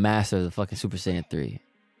gonna be the master of the fucking Super Saiyan 3.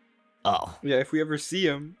 Oh. Yeah, if we ever see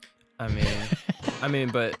him. I mean,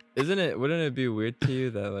 but wouldn't it be weird to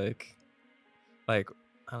you that like I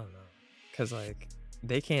don't know, because like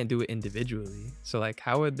they can't do it individually. So like,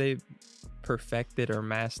 how would they perfect it or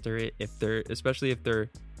master it especially if they're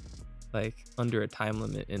like under a time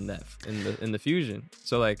limit in the fusion?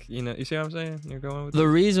 So like, you see what I'm saying? You're going with the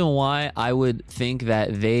reason why I would think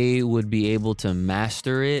that they would be able to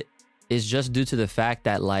master it is just due to the fact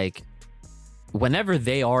that like whenever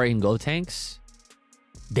they are in Gotenks,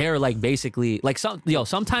 they're like basically like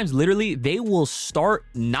sometimes literally they will start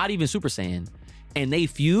not even Super Saiyan and they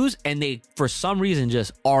fuse and they for some reason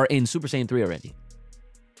just are in Super Saiyan 3 already.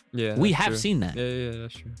 Yeah, we have true. seen that. Yeah,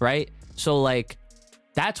 that's true. Right? So like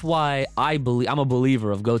that's why I'm a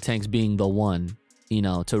believer of Gotenks being the one,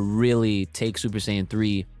 to really take Super Saiyan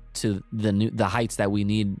 3 to the heights that we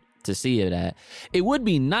need to see it at. It would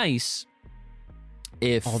be nice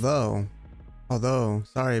if Although,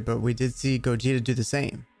 sorry, but we did see Gogeta do the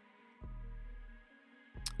same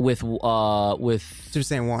with Super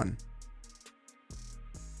Saiyan 1.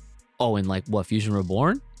 Oh, and like what, Fusion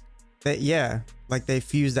Reborn? Like they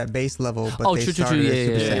fused at base level, but they true. started as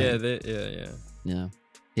Super Saiyan.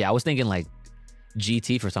 Yeah, I was thinking like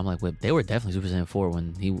GT for something like they were definitely Super Saiyan 4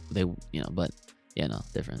 when but yeah, no,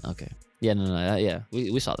 different. Okay. Yeah, no, yeah,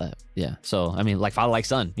 we saw that. Yeah. So, I mean, like father, like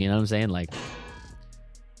son, you know what I'm saying? Like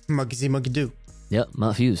monkey see, monkey do. Yep,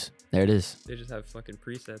 Mount Fuse. There it is. They just have fucking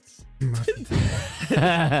presets.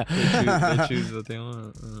 they choose what they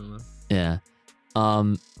want. I don't know. Yeah.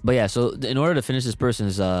 But yeah, so in order to finish this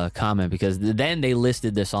person's comment, because then they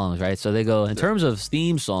listed the songs, right? So they go, in terms of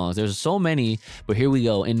theme songs, there's so many, but here we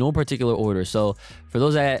go in no particular order. So for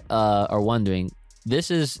those that are wondering,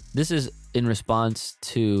 this is in response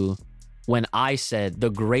to when I said the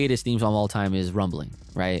greatest theme song of all time is Rumbling,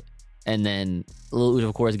 right? And then Luge,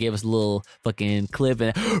 of course, gave us a little fucking clip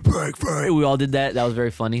and break. We all did that. That was very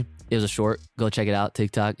funny. It was a short. Go check it out.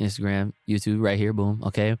 TikTok, Instagram, YouTube, right here. Boom.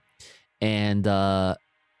 Okay. And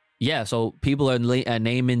yeah, so people are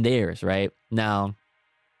naming theirs right now.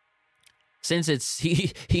 Since it's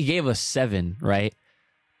he gave us 7, right?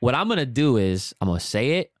 What I'm gonna do is I'm gonna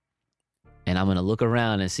say it, and I'm gonna look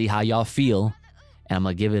around and see how y'all feel, and I'm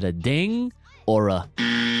gonna give it a ding or a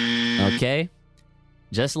okay,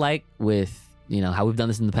 just like with how we've done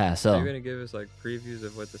this in the past. So you're gonna give us like previews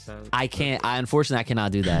of what the sound. Unfortunately I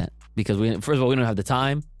cannot do that because first of all we don't have the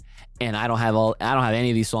time. And I don't have any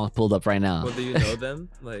of these songs pulled up right now. Well, do you know them?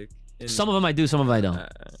 Like some of them I do, some of them I don't.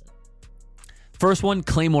 First one,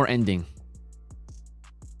 Claymore ending.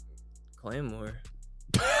 Claymore.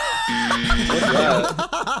 What's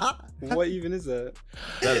that? What even is that?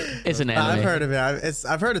 It's an anime. I've heard of it.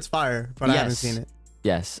 I've heard it's fire, but I haven't seen it.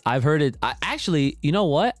 Yes, I've heard it. Actually, you know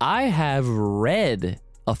what? I have read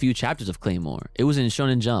a few chapters of Claymore. It was in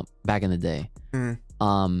Shonen Jump back in the day.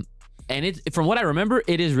 And from what I remember,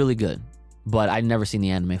 it is really good, but I've never seen the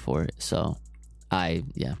anime for it. So,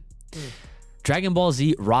 Dragon Ball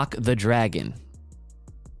Z Rock the Dragon.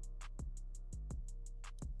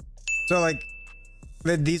 So, like,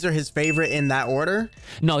 these are his favorite in that order?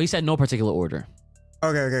 No, he said no particular order.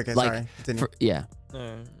 Okay. Like, sorry. Continue.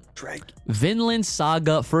 Dragon. Vinland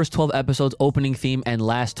Saga, first 12 episodes opening theme and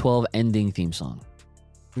last 12 ending theme song.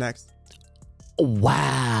 Next.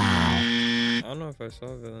 Wow. I don't know if I saw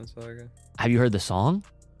Vinland Saga. Have you heard the song?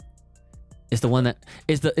 It's the one that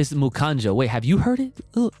it's the Mukanjo. Wait, have you heard it,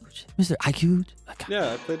 Mr. IQ?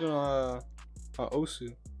 Yeah, I played it on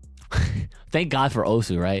Osu. Thank God for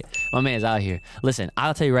Osu, right? My man's out here. Listen,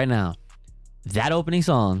 I'll tell you right now, that opening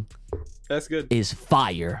song That's good. is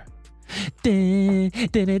fire. It's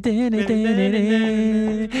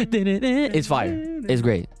fire. It's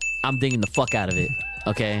great. I'm digging the fuck out of it.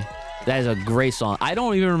 Okay, that is a great song. I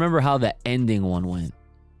don't even remember how the ending one went.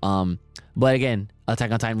 But again,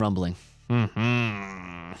 Attack on Titan Rumbling.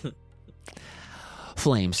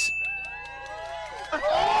 Flames.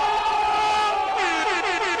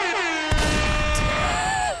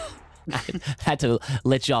 Had to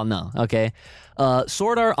let y'all know, okay?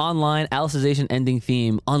 Sword Art Online Alicization ending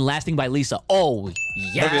theme, Unlasting by Lisa. Oh, Okay,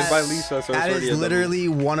 yes. by Lisa, so That it's already is a literally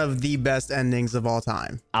one of the best endings of all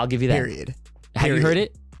time. I'll give you that. Period. Have you heard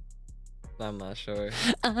it? I'm not sure.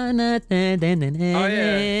 Oh, yeah.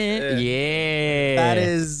 Yeah. That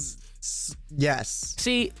is yes.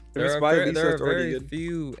 See, If it's There by are, Lisa, there are it's already very good.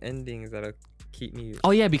 few endings that'll keep me.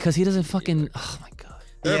 oh yeah, because he doesn't fucking. Oh my god.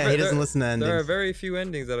 There are Yeah, ve- he doesn't there- listen to There are endings. very few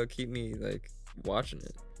endings that'll keep me like watching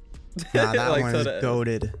it. Nah, that Like, one to is the end.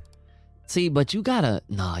 goated. See, but you gotta.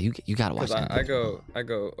 Nah, you gotta watch 'Cause that. I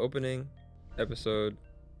go opening, episode,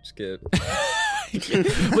 skip. Wait,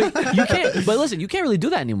 you can't. But listen, you can't really do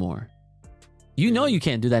that anymore. You know you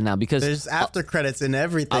can't do that now because There's after credits and a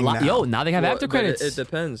everything lot. now. Yo, now they have Well, after but credits. It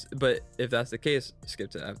depends. But if that's the case,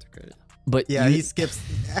 skip to after credit. but Yeah, you, he skips.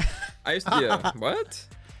 I used to. Yeah. What?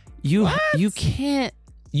 you can't.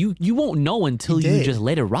 You won't know until He you did. just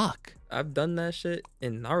let it rock. I've done that shit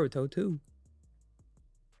in Naruto too.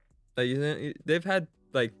 Like they've had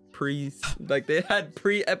like they had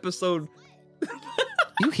pre-episode.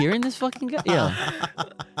 You hearing this fucking guy? Yeah.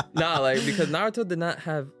 Nah, like because Naruto did not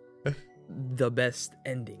have the best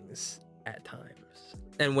endings at times,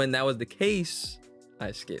 and when that was the case,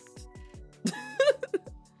 I skipped.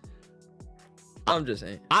 I'm just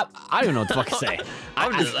saying. I don't even know what to fucking say.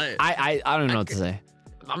 I'm just saying. I don't even know what to say.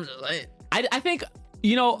 I'm just saying. I think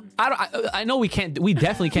I know we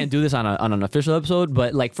definitely can't do this on an official episode,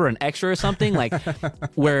 but like for an extra or something like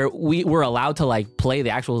where we're allowed to like play the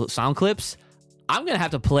actual sound clips, I'm gonna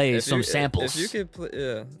have to play some samples If you could play,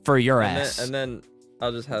 yeah. for your And ass. then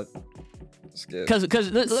I'll just have skip.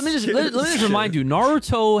 Because let me just remind you,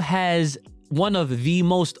 Naruto has one of the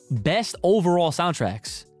most best overall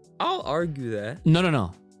soundtracks. I'll argue that.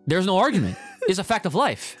 No. There's no argument. It's a fact of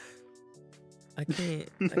life. I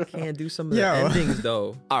can't do some of Yo. the endings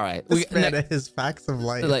though. All right. This man and his facts of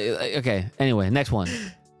life. Okay. Anyway, next one.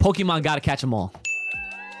 Pokemon gotta catch them all.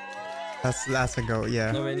 That's a go. I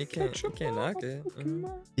Yeah, mean, you can't knock it.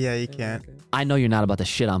 yeah, you can't. I know you're not about to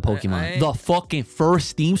shit on Pokemon. I- The fucking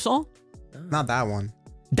first theme song? Not that one.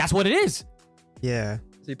 That's what it is. Yeah,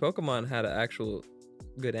 See, Pokemon had an actual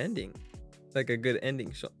good ending, like a good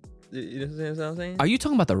ending song. You understand what I'm saying? Are you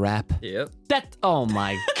talking about the rap? Yep. That. Oh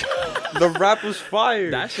my god. The rap was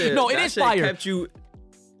fire. That shit. No, it that is shit fire. Kept you.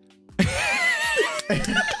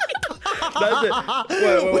 That's it.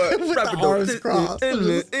 Wait. With the arms crossed.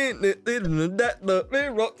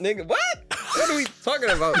 Nigga, what? What are we talking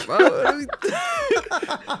about, bro? What are we...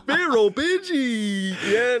 Pharaoh Pidgey.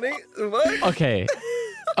 Yeah, nigga. What? Okay.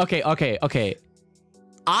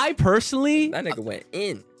 I personally. That nigga went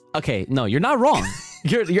in. Okay, no, you're not wrong.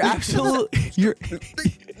 You're absolutely. You're.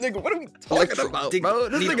 Nigga, what are we talking about, bro?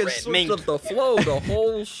 This nigga switched up the flow, the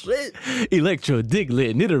whole shit. Electro,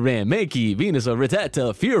 Diglett, Nidoran, Mankey, Venusaur,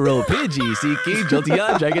 Rattata, Furo, Pidgey, Seeking,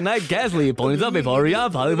 Jolteon, Dragonite, Ghastly, Ponyta,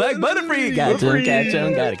 Vaporeon, Poliwag, Butterfree, catch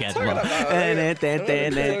 'em, gotta catch 'em all.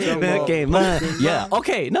 Okay, yeah,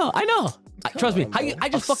 okay, no, I know. Trust me, I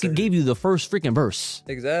just fucking gave you the first freaking verse.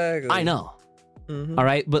 Exactly. I know. All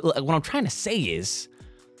right, but what I'm trying to say is,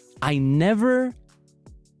 I never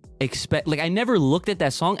I never looked at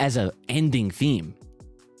that song as a ending theme.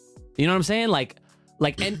 You know what I'm saying? Like,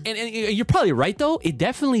 and you're probably right though. It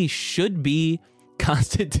definitely should be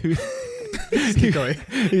constituted. keep going.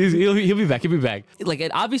 He'll be back. He'll be back. Like,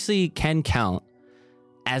 it obviously can count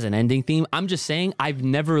as an ending theme. I'm just saying I've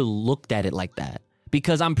never looked at it like that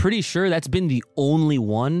because I'm pretty sure that's been the only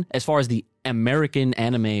one as far as the American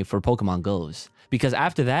anime for Pokemon goes. Because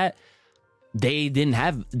after that, they didn't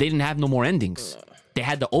have no more endings. They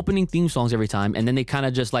had the opening theme songs every time, and then they kind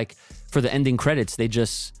of just like for the ending credits, they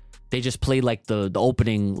just played like the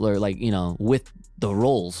opening or like, you know, with the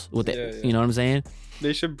rolls with it. Yeah. You know what I'm saying?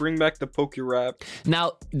 They should bring back the Poke Rap.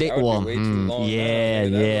 Now they That would be way too long. yeah, now.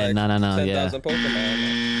 That's yeah, like no, yeah. 10,000 Pokemon.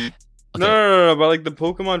 Man. Okay. No, but like the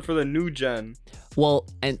Pokemon for the new gen. Well,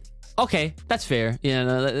 and okay, that's fair. Yeah,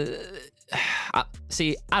 no,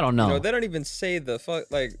 see, I don't know. You know, they don't even say the fuck.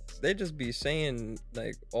 Like, they just be saying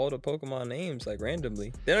like all the Pokemon names like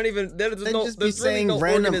randomly. They don't even. There's They no. just be There's really saying no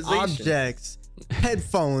random organization. objects,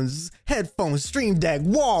 headphones, Stream Deck,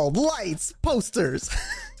 wall, lights, posters.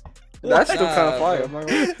 That's still Nah, kind of fire. bro. I'm not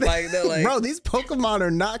gonna lie. Like they're like. Bro, these Pokemon are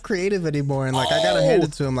not creative anymore, and like I gotta hand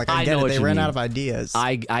it to them. Like I I get know it, what they you ran mean. out of ideas.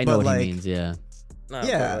 I know but, what like, he means. Yeah, Nah,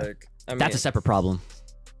 yeah. but, like, I mean, that's a separate problem.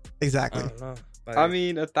 Exactly. I don't know. Like, I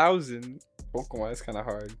mean, 1,000 Pokemon is kind of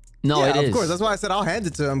hard. No, yeah, it is. of course. That's why I said I'll hand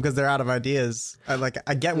it to them because they're out of ideas. I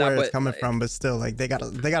get Nah, where it's but, coming like- from, but still, like they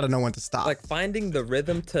gotta know when to stop. like finding the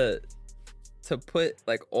rhythm to to put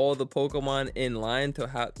like all the Pokemon in line to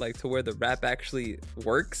how like to where the rap actually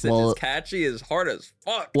works and Well- is catchy is hard as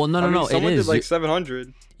fuck. Well, no, it someone is. did like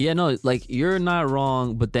 700. Yeah, no, like you're not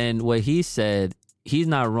wrong, but then what he said, he's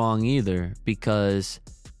not wrong either because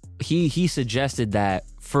he suggested that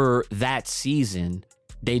for that season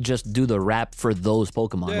they just do the rap for those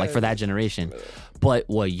Pokemon, like for that generation. But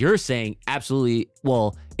what you're saying, absolutely,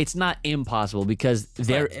 well, it's not impossible because It's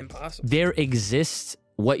not impossible. there exists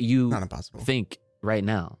what you Not impossible. think right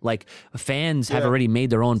now. Like fans have already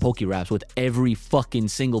made their own Poke Raps with every fucking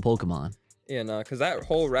single Pokemon. Yeah, nah, because that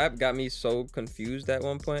whole rap got me so confused at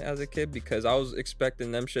one point as a kid because I was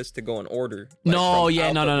expecting them shits to go in order. Like, No, from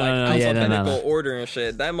yeah, no, alphabetical no. order and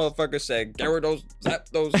shit. That motherfucker said, Gyarados,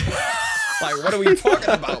 Zapdos. Like, what are we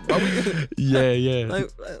talking about, bro? Yeah. Like,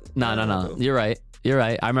 No. You're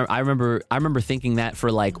right. I remember thinking that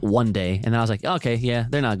for like one day, and then I was like, okay, yeah,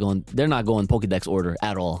 they're not going Pokédex order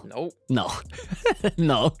at all. Nope. No,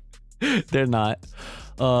 no, they're not.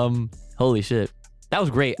 Holy shit, that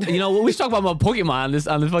was great. You know, we should talk about Pokemon on this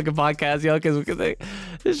fucking podcast, yo, because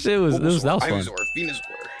this shit was that was fun. Venusaur.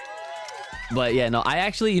 But yeah, no, I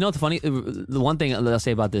actually, you know, what's funny? The one thing that I'll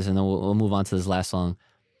say about this, and then we'll move on to this last song,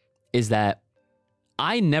 is that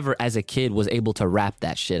I never, as a kid, was able to rap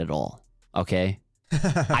that shit at all. Okay.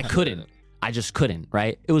 I couldn't. I just couldn't,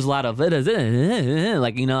 right? It was a lot of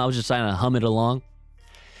like, you know, I was just trying to hum it along.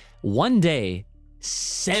 One day,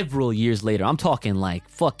 several years later, I'm talking like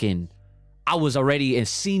fucking, I was already a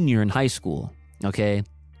senior in high school, okay?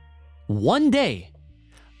 One day,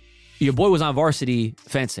 your boy was on varsity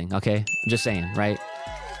fencing, okay? I'm just saying, right?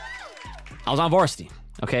 I was on varsity,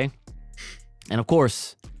 okay? And of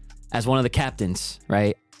course, as one of the captains,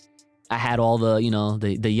 right? I had all the, you know,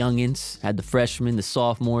 the youngins, had the freshmen, the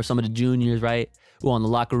sophomores, some of the juniors, right? Who were on the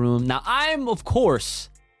locker room. Now, I'm, of course,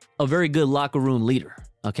 a very good locker room leader,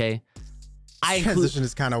 okay? Transition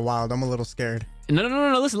is kind of wild. I'm a little scared.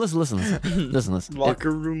 No. Listen.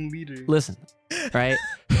 Locker room leader. Listen, right?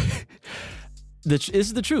 This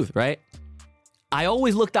is the truth, right? I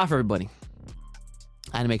always looked out for everybody.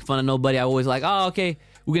 I didn't make fun of nobody. I always like, oh, okay,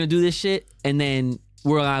 we're going to do this shit, and then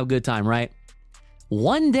we're going to have a good time, right?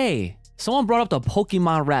 One day, someone brought up the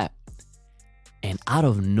Pokemon rap, and out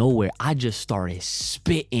of nowhere, I just started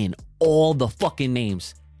spitting all the fucking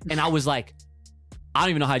names. And I was like, I don't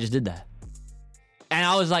even know how I just did that. And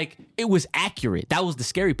I was like, it was accurate. That was the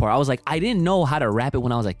scary part. I was like, I didn't know how to rap it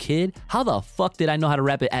when I was a kid. How the fuck did I know how to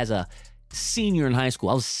rap it as a senior in high school?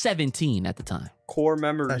 I was 17 at the time. Core That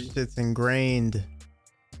memory. shit's ingrained.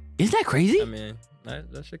 Isn't that crazy? I mean,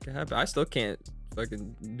 that shit can happen. I still can't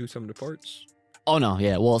fucking do some of the parts. Oh no,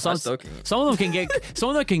 yeah. Well, some I still can't. of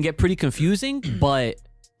them can get pretty confusing, but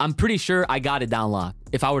I'm pretty sure I got it down locked.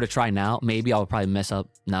 If I were to try now, maybe I would probably mess up.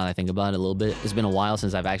 Now that I think about it a little bit, it's been a while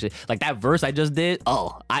since I've actually like that verse I just did.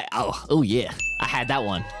 Oh yeah, I had that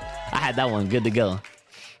one. Good to go.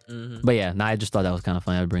 Mm-hmm. But yeah, I just thought that was kind of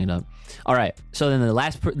funny. I'd bring it up. All right. So then the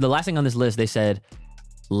last thing on this list, they said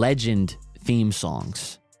legend theme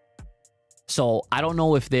songs. So I don't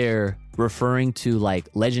know if they're referring to like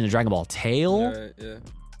Legend of Dragon Ball Tale Yeah.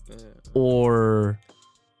 or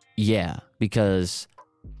because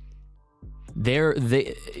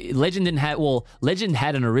Legend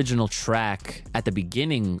had an original track at the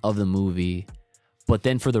beginning of the movie, but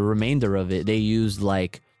then for the remainder of it, they used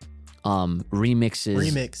like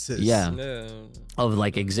remixes. Yeah. Of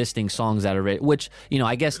like existing songs that are which, you know,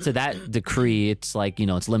 I guess to that decree, it's like, you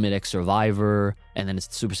know, it's Limit X Survivor, and then it's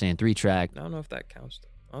the Super Saiyan 3 track. I don't know if that counts, though.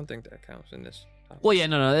 I don't think that counts in this. Well, yeah,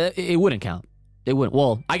 no, it wouldn't count. It wouldn't.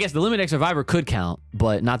 Well, I guess the Limit X Survivor could count,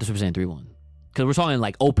 but not the Super Saiyan 3 one. Because we're talking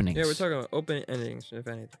like openings. Yeah, we're talking about open endings, if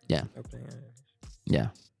anything. Yeah. Opening endings.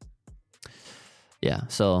 Yeah.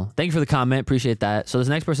 So thank you for the comment. Appreciate that. So this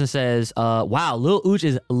next person says, wow, Lil Uch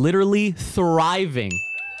is literally thriving.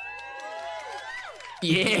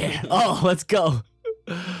 Yeah. Oh, let's go.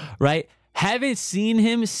 Right? Haven't seen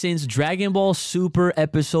him since Dragon Ball Super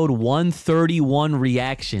episode 131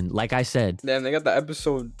 reaction. Like I said. Damn, they got the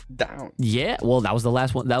episode down. Yeah. Well, that was the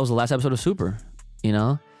last one. That was the last episode of Super, you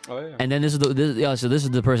know? Oh, yeah. And then this is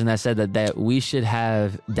the person that said that we should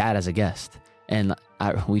have Dad as a guest. And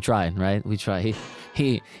we tried, right? We tried.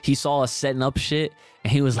 He saw us setting up shit,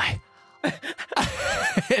 and he was like,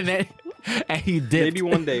 and he dipped. Maybe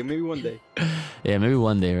one day. Yeah, maybe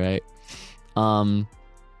one day, right?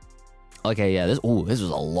 Okay, yeah. This was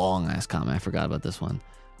a long ass comment. I forgot about this one.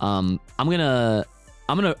 I'm gonna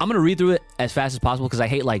read through it as fast as possible because I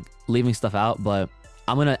hate like leaving stuff out, but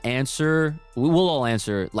I'm gonna answer. We'll all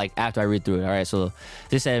answer like after I read through it. All right. So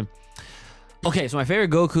they said, Okay, so my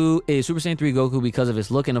favorite Goku is Super Saiyan 3 Goku because of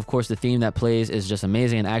its look, and of course the theme that plays is just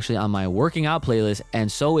amazing and actually on my working out playlist,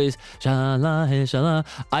 and so is Shala Hey Shala.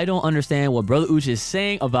 I don't understand what Brother Uch is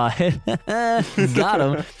saying about it. Got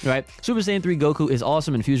him, right? Super Saiyan 3 Goku is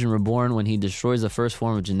awesome in Fusion Reborn when he destroys the first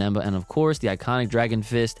form of Janemba, and of course the iconic Dragon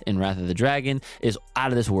Fist in Wrath of the Dragon is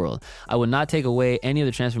out of this world. I would not take away any of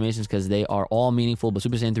the transformations because they are all meaningful, but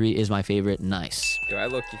Super Saiyan 3 is my favorite. Nice. Yo, I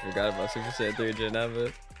low-key forgot about Super Saiyan 3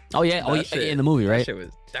 Janemba. Oh yeah, in the movie, right? That shit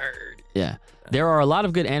was dirty. Yeah. There are a lot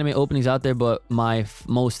of good anime openings out there, but my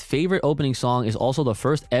most favorite opening song is also the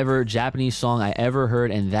first ever Japanese song I ever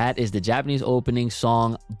heard, and that is the Japanese opening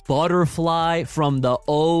song Butterfly from the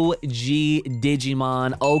OG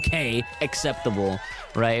Digimon. Okay, acceptable,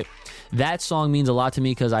 right? That song means a lot to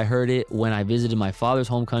me because I heard it when I visited my father's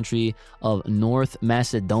home country of North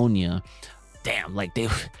Macedonia. Damn, like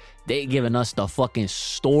they giving us the fucking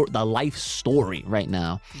the life story right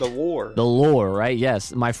now. The lore, right?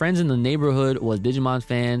 Yes. My friends in the neighborhood was Digimon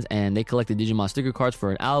fans, and they collected Digimon sticker cards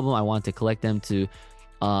for an album. I wanted to collect them to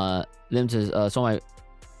so my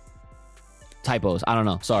typos. I don't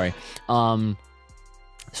know. Sorry.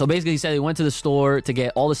 So basically, he said they went to the store to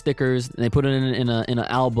get all the stickers, and they put it in an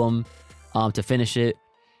album to finish it.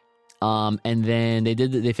 And then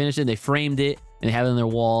they finished it. They framed it. And they have it on their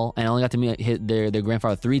wall, and I only got to meet their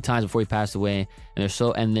grandfather 3 times before he passed away. And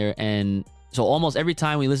so almost every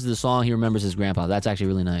time we listen to the song, he remembers his grandpa. That's actually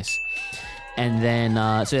really nice. And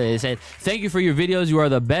then so they said, "Thank you for your videos. You are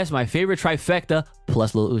the best. My favorite trifecta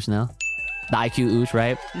plus Lil Uch now, the IQ Uch,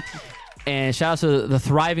 right?" And shout out to the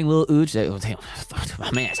thriving Lil Uch. Oh, damn,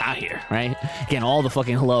 my man's out here, right? Getting all the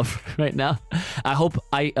fucking love right now. I hope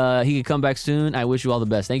he can come back soon. I wish you all the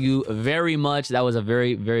best. Thank you very much. That was a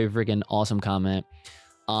very, very freaking awesome comment.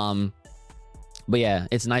 But yeah,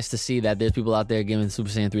 it's nice to see that there's people out there giving Super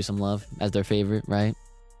Saiyan 3 some love as their favorite, right?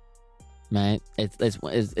 Right?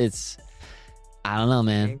 It's I don't know,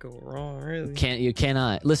 man. Can't go wrong, really. You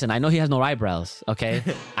cannot. Listen, I know he has no eyebrows, okay?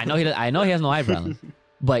 I know he has no eyebrows.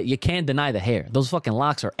 But you can't deny the hair. Those fucking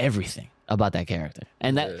locks are everything about that character.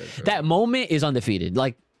 And that moment is undefeated.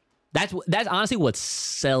 Like, that's honestly what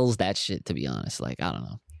sells that shit, to be honest. Like, I don't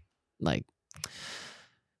know. Like,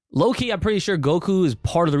 low-key, I'm pretty sure Goku is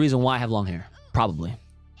part of the reason why I have long hair. Probably.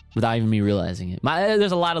 Without even me realizing it.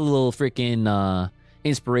 There's a lot of little freaking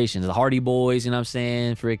inspirations. The Hardy Boys, you know what I'm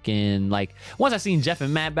saying? Freaking, like, once I seen Jeff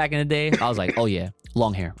and Matt back in the day, I was like, oh yeah,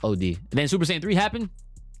 long hair, OD. And then Super Saiyan 3 happened.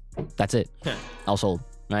 That's it. I was sold.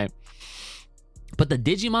 Right, but the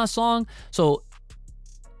Digimon song. So,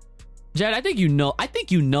 Jared, I think you know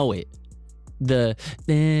it. The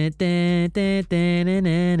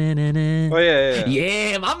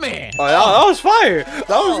yeah, my man. Oh, that was fire. That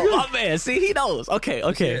was good. My man. See, he knows. Okay.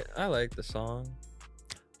 Yeah, I like the song,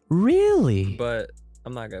 really, but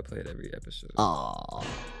I'm not gonna play it every episode. Oh,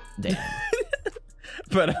 damn.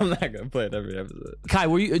 But I'm not gonna play it every episode. Kai,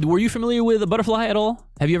 were you familiar with the Butterfly at all?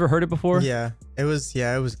 Have you ever heard it before? Yeah, it was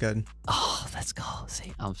good. Oh, let's go.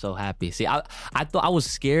 See, I'm so happy. See, I thought I was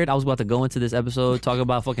scared. I was about to go into this episode talking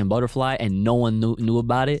about fucking Butterfly, and no one knew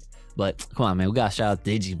about it. But come on, man, we gotta shout out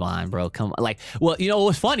Digimon, bro. Come on, like, well, you know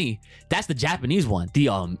what's funny? That's the Japanese one. The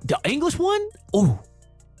English one. Oh.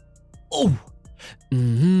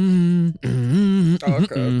 Digimon.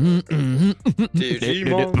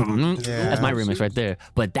 Yeah. That's my remix right there.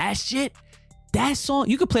 But that song,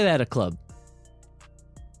 you could play that at a club.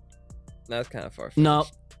 That's kind of far. No,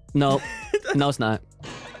 it's not.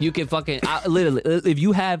 You can fucking literally, if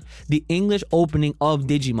you have the English opening of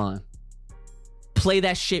Digimon, play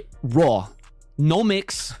that shit raw, no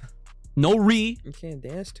mix, no re. You can't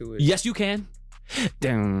dance to it. Yes, you can.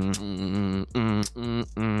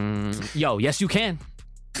 Yo, yes, you can.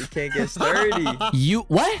 You can't get sturdy. You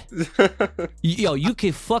what? Yo, you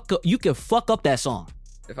can fuck up that song.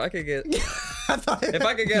 If I could get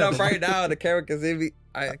up right now, the camera can see me.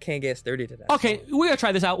 I can't get sturdy to that. Okay, we're gonna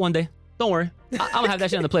try this out one day. Don't worry. I'm gonna have that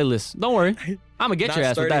shit on the playlist. Don't worry. I'm gonna get Not your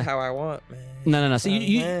ass with sturdy that. how I want, man. No.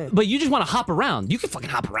 See, but you just want to hop around. You can fucking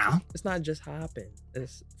hop around. It's not just hopping.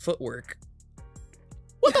 It's footwork.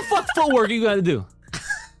 What the fuck footwork you gotta do?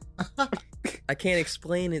 I can't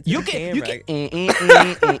explain it to You the can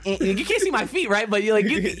camera. you can't see my feet, right? But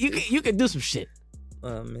you can do some shit.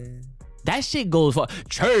 Oh man. That shit goes for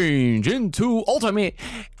change into ultimate.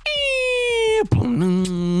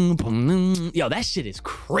 Yo, that shit is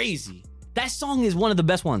crazy. That song is one of the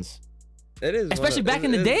best ones. It is. Especially back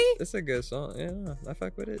in the day? It's a good song. Yeah, I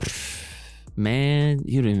fuck with it. Man,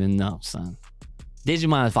 you don't even know, son.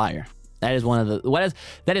 Digimon is fire. That is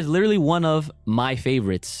that is literally one of my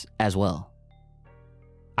favorites as well.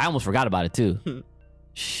 I almost forgot about it too.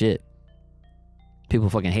 Shit. People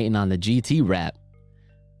fucking hating on the GT rap.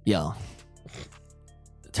 Yo.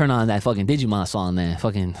 Turn on that fucking Digimon song then.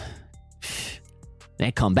 Fucking.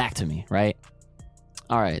 They come back to me, right?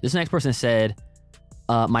 All right. This next person said,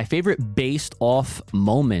 my favorite based off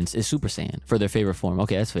moments is Super Saiyan for their favorite form.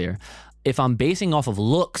 Okay, that's fair. If I'm basing off of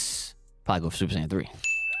looks, probably go for Super Saiyan 3.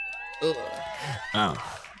 Ugh.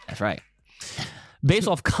 Oh, that's right. Based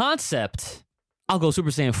off concept, I'll go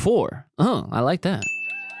Super Saiyan 4. Oh, I like that.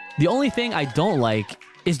 The only thing I don't like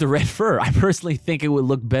is the red fur. I personally think it would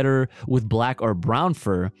look better with black or brown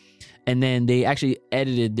fur. And then they actually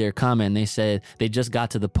edited their comment. They said they just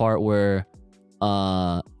got to the part where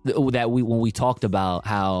when we talked about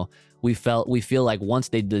how we feel like once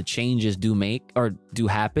the changes do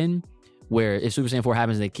happen, where if Super Saiyan 4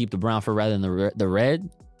 happens, they keep the brown fur rather than the red.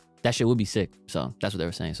 That shit would be sick. So that's what they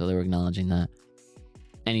were saying. So they were acknowledging that.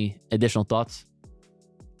 Any additional thoughts?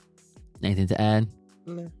 Anything to add?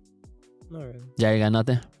 No, not really. Jerry, got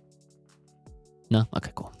nothing? No?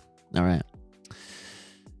 Okay, cool. All right.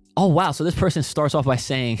 Oh, wow. So this person starts off by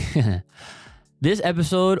saying, this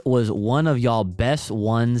episode was one of y'all best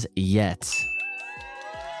ones yet.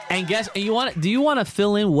 And guess, do you want to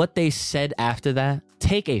fill in what they said after that?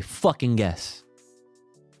 Take a fucking guess.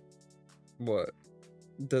 What?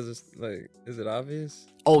 Is it obvious?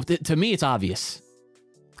 Oh, to me, it's obvious.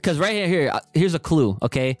 Because right here's a clue,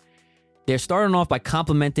 okay? They're starting off by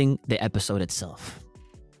complimenting the episode itself.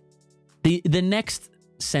 The next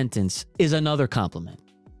sentence is another compliment.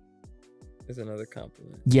 Is another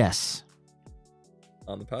compliment. Yes.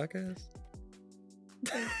 On the podcast?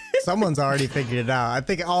 Someone's already figured it out. I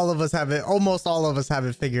think almost all of us have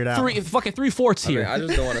it figured out. 3/4 here. I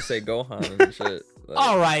just don't want to say Gohan and shit. Like,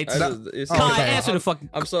 all right. Answer the fucking.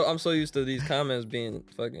 I'm so used to these comments being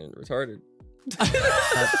fucking retarded.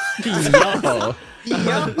 Yo.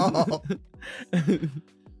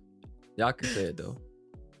 Y'all can say it though.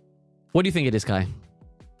 What do you think it is, Kai?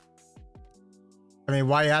 I mean,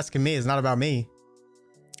 why are you asking me? It's not about me.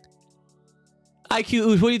 IQ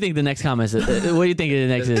Ooch, what do you think the next comment is? What do you think the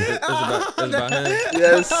next is? It's about him.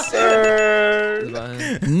 Yes, sir. It's about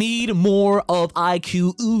him. Need more of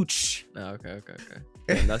IQ Ooch. Oh, okay.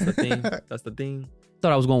 And that's the thing. That's the thing.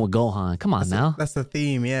 Thought I was going with Gohan. Come on now. That's the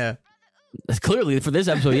theme, yeah. That's clearly for this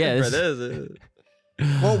episode, yeah. For this.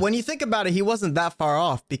 Well, when you think about it, he wasn't that far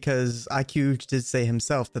off because IQ did say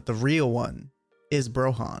himself that the real one is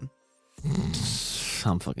Brohan.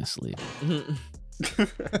 I'm fucking asleep.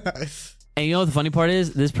 And you know what the funny part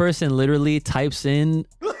is? This person literally types in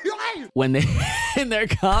when they in their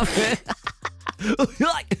comment.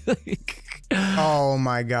 Oh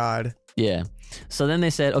my god. Yeah. So then they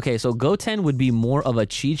said, okay, so Goten would be more of a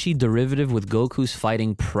Chi-Chi derivative with Goku's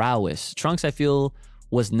fighting prowess. Trunks, I feel,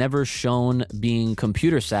 was never shown being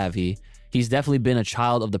computer savvy. He's definitely been a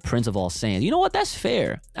child of the Prince of All Saiyans. You know what? That's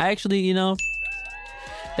fair. I actually,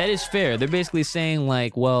 that is fair. They're basically saying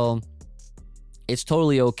like, well, it's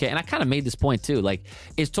totally okay. And I kind of made this point too. Like,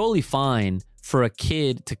 it's totally fine for a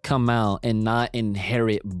kid to come out and not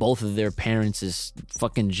inherit both of their parents'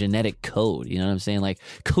 fucking genetic code. You know what I'm saying? Like,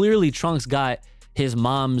 clearly Trunks got his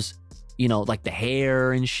mom's, like the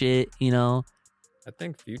hair and shit, I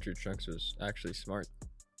think future Trunks was actually smart.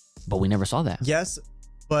 But we never saw that. Yes,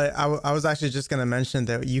 but I was actually just going to mention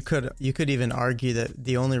that you could even argue that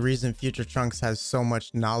the only reason future Trunks has so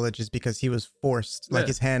much knowledge is because he was forced, like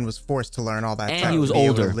his hand was forced to learn all that. And he was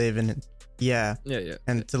older. Yeah.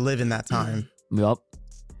 And to live in that time. Yup.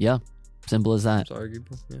 Yeah. Simple as that. It's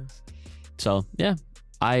arguable. Yeah. So yeah,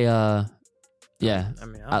 yeah. I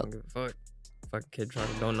mean, I don't give a fuck. Fucking kid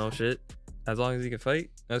Trunks don't know shit. As long as he can fight,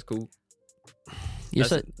 that's cool. You're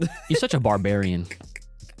such a barbarian.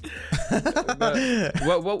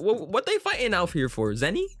 What they fighting out here for?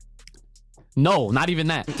 Zenny? No, not even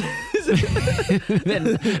that.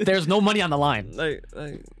 There's no money on the line. Like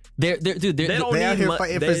They out here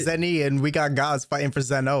fighting for Zenny, and we got gods fighting for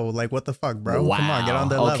Zeno. Like, what the fuck, bro? Wow. Come on, get on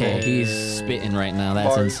their level. Okay, he's spitting right now.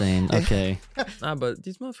 That's insane. Okay. Nah, but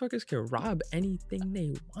these motherfuckers can rob anything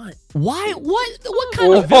they want. Why? What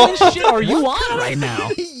kind of villain shit are you on right now?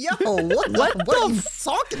 Yo, what are you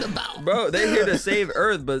talking about, bro? They're here to save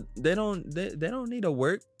Earth, but they don't need to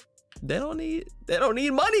work. They don't need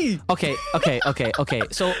money. Okay.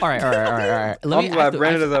 So all right. I'm glad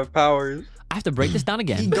Brandon doesn't have powers. I have to break this down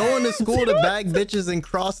again. He going to school to bag bitches and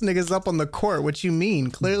cross niggas up on the court. What you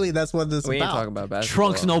mean? Clearly, that's what this is about. We ain't talking about basketball.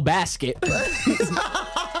 Trunks no basket.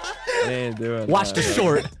 Ain't doing Watch the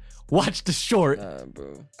short. Watch the short. Nah,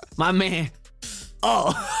 bro. My man.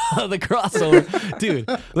 Oh, the crossover. Dude,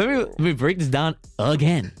 let me break this down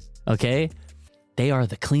again. Okay? They are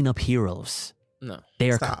the cleanup heroes. No.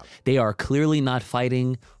 Stop. They are clearly not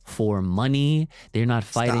fighting for money. They're not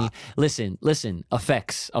fighting. Stop. Listen,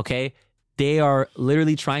 effects, okay? They are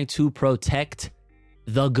literally trying to protect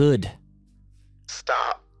the good.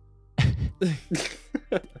 Stop.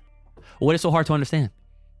 What is so hard to understand?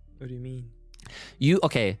 What do you mean?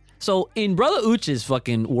 Okay, so in Brother Uch's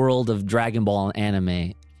fucking world of Dragon Ball and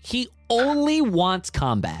anime, he only wants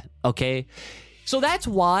combat, okay? So that's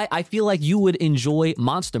why I feel like you would enjoy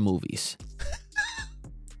monster movies.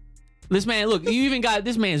 This man, look, you even got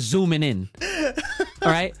this man zooming in.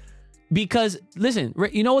 All right? Because, listen,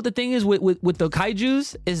 you know what the thing is with the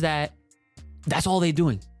kaijus is that that's all they're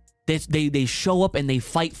doing. They show up and they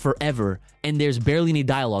fight forever, and there's barely any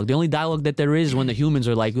dialogue. The only dialogue that there is when the humans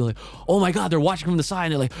are like, oh my God, they're watching from the side,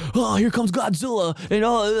 and they're like, oh, here comes Godzilla.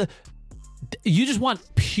 And you just want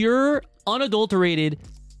pure, unadulterated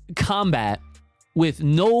combat with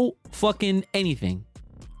no fucking anything.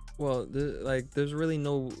 Well, there's really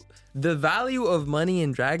no... The value of money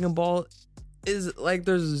in Dragon Ball is like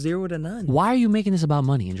there's 0 to none. Why are you making this about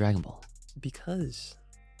money in Dragon Ball? Because...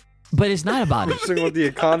 But it's not about it. Talking about the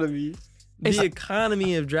economy. The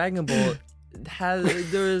economy of Dragon Ball has...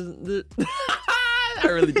 I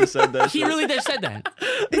really just said that. He really just said that.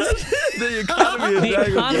 The economy of The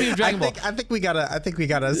Dragon Ball. economy of Dragon Ball. I think we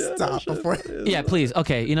gotta stop before Yeah, please.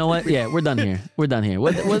 Okay, you know what? Yeah, we're done here. We're done here.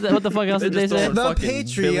 What the fuck else did they say? the Fucking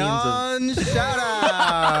Patreon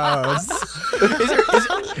shoutouts.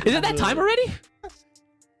 Is it that time already?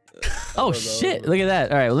 Oh shit! Look at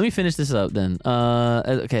that. All right, well, let me finish this up then.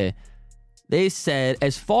 Okay. They said,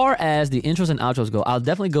 as far as the intros and outros go, I'll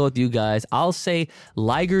definitely go with you guys. I'll say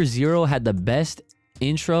Liger Zero had the best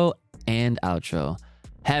intro and outro.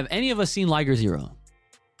 Have any of us seen Liger Zero?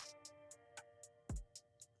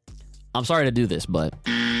 I'm sorry to do this, but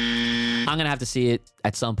I'm gonna have to see it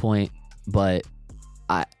at some point. But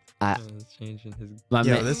Changing his...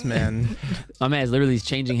 This man. My man is literally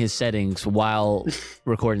changing his settings while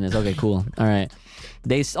recording this. Okay, cool. All right.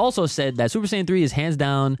 They also said that Super Saiyan 3 is hands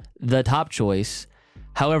down the top choice.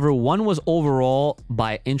 However, 1 was overall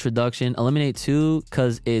by introduction. Eliminate 2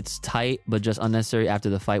 because it's tight but just unnecessary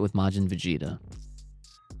after the fight with Majin Vegeta.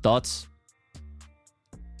 Thoughts?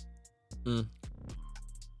 No.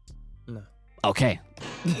 Okay.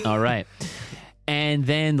 All right. And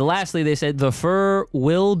then lastly, they said the fur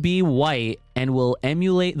will be white and will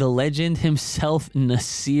emulate the legend himself,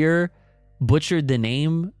 Nasir. Butchered the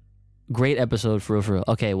name. Great episode, for real.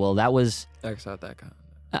 Okay, well, that was... X out that comment.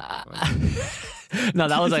 No,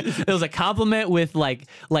 that was it was a compliment with like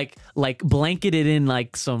blanketed in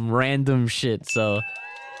like some random shit. So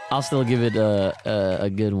I'll still give it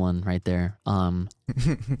a good one right there.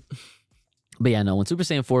 But yeah, no, when Super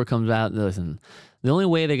Saiyan 4 comes out, listen, the only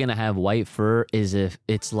way they're gonna have white fur is if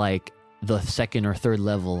it's like the second or third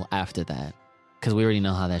level after that, because we already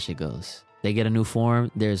know how that shit goes. They get a new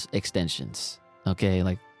form, there's extensions. Okay,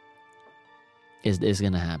 like it's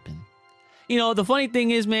gonna happen. You know, the funny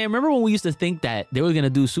thing is, man, remember when we used to think that they were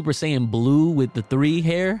gonna do Super Saiyan Blue with the 3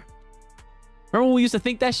 hair? Remember when we used to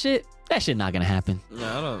think that shit? That shit not gonna happen. No,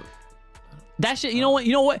 I don't. That shit, you know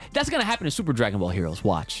what? That's gonna happen in Super Dragon Ball Heroes.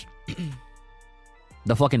 Watch.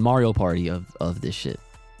 The fucking Mario Party of this shit.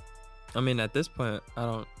 I mean, at this point, I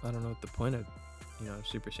don't know what the point of,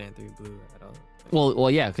 Super Saiyan 3 Blue at all. Well,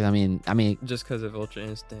 yeah, because I mean, just because of Ultra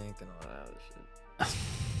Instinct and all that other shit.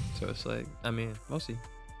 So it's like, we'll see.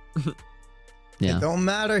 Yeah. It don't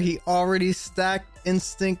matter. He already stacked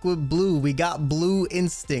Instinct with Blue. We got Blue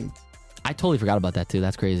Instinct. I totally forgot about that too.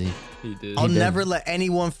 That's crazy. He did. I'll never let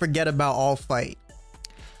anyone forget about All Fight.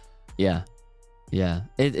 Yeah. Yeah.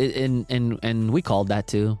 And we called that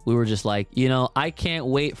too. We were just like, I can't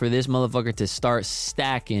wait for this motherfucker to start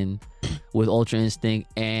stacking with Ultra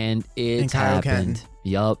Instinct, and it's happened.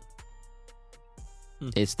 Yup.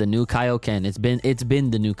 It's the new Kaioken. It's been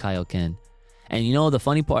the new Kaioken. And the other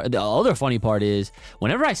funny part is,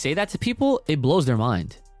 whenever I say that to people, it blows their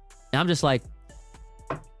mind. And I'm just like,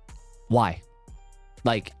 way?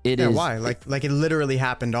 Like it is. Why? Like it literally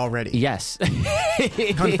happened already. Yes.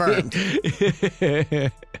 Confirmed.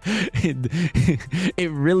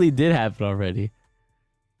 It really did happen already.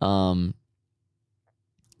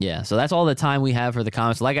 Yeah, so that's all the time we have for the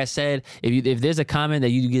comments. Like I said, if there's a comment that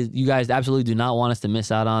you guys absolutely do not want us to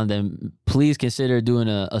miss out on, then please consider doing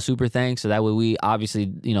a super thanks. So that way we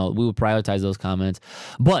obviously, we will prioritize those comments.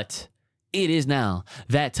 But it is now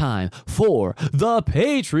that time for the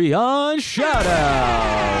Patreon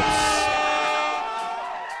shoutouts.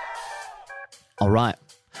 All right.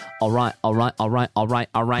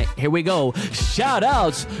 Here we go. Shout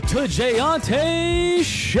outs to Jayante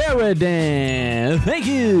Sheridan. Thank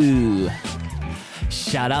you.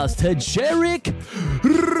 Shout outs to Jarek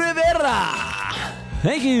Rivera.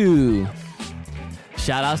 Thank you.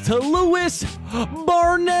 Shout outs to Lewis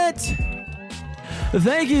Barnett.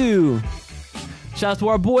 Thank you. Shout out to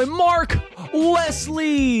our boy Mark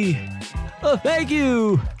Wesley. Thank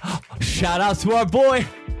you. Shout out to our boy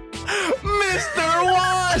Mr.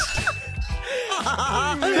 Wash.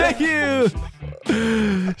 Thank you.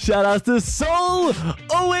 Shout out to Soul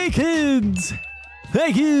Awakens.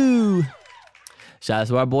 Thank you. Shout out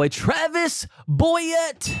to our boy Travis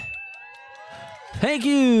Boyette. Thank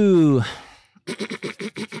you.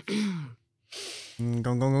 Gong,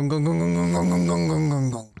 gong, gong, gong, gong, gong, gong, gong, gong, gong,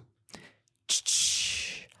 gong, gong.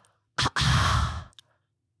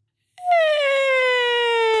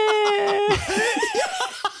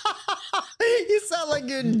 You sound like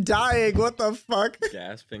you're dying. What the fuck?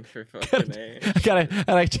 Gasping for fucking air. I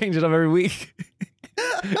gotta change it up every week.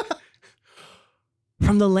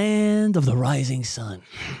 From the land of the rising sun,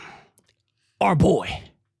 our boy,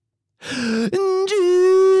 Juice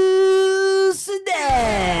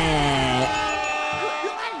Dad.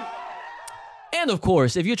 And of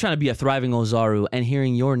course, if you're trying to be a thriving Ozaru and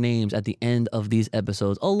hearing your names at the end of these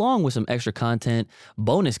episodes, along with some extra content,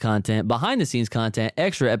 bonus content, behind the scenes content,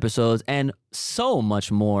 extra episodes, and so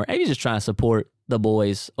much more, and you're just trying to support the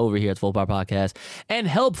boys over here at Full Power Podcast and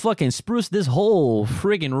help fucking spruce this whole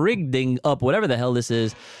friggin' rigging up, whatever the hell this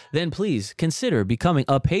is, then please consider becoming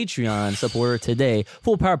a Patreon supporter today.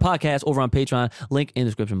 Full Power Podcast over on Patreon, link in the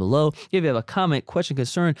description below. If you have a comment, question,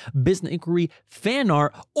 concern, business inquiry, fan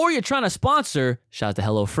art, or you're trying to sponsor, shout out to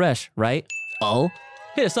HelloFresh, right? Oh,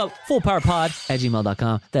 hit us up,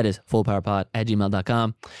 fullpowerpod@gmail.com. That is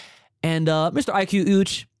fullpowerpod@gmail.com. And Mr. IQ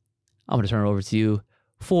Ooch, I'm going to turn it over to you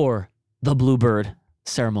for the Bluebird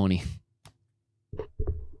ceremony.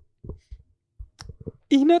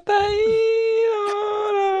 Cut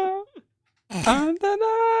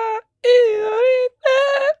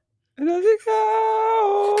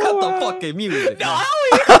the fucking music. No,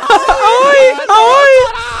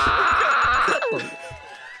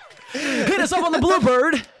 hit us up on the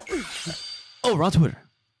Bluebird over on Twitter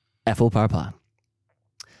at Full Power Pod.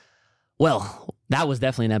 Well, that was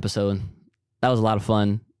definitely an episode. That was a lot of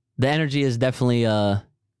fun. The energy is definitely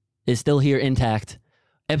is still here intact.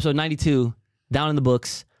 Episode 92 down in the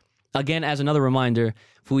books. Again, as another reminder,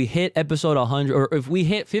 if we hit episode 100 or if we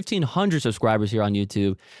hit 1,500 subscribers here on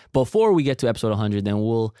YouTube before we get to episode 100, then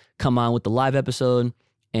we'll come on with the live episode.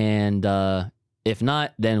 And if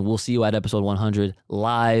not, then we'll see you at episode 100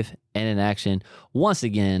 live and in action once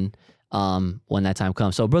again when that time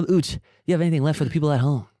comes. So, Brother Ooch, you have anything left for the people at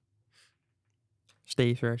home?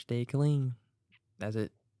 Stay fresh, stay clean. That's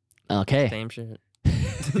it. Okay. Same shit.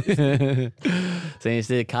 Saying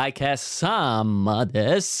to Kai Kasama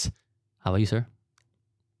des. How about you, sir?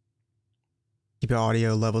 Keep your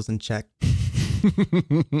audio levels in check.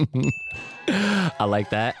 I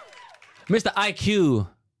like that. Mr. IQ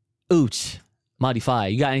Ooch Modify.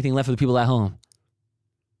 You got anything left for the people at home?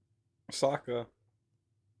 Soccer.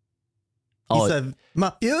 He said,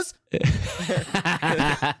 my views?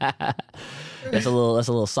 That's a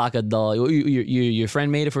little soccer doll. Your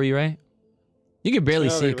friend made it for you, right? You can barely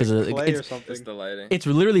see it because it's the lighting. It's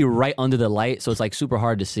literally right under the light, so it's like super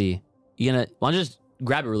hard to see. Why don't you just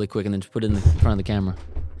grab it really quick and then just put it in the front of the camera?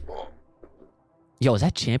 Yo, is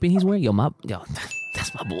that champion he's wearing? Yo,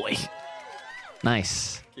 that's my boy.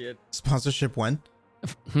 Nice. Kid. Sponsorship when?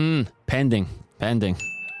 Pending.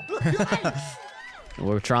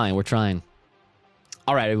 We're trying.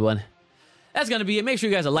 All right, everyone. That's going to be it. Make sure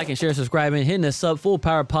you guys are liking, sharing, subscribing, hitting us up, Full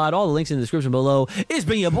Power Pod, all the links in the description below. It's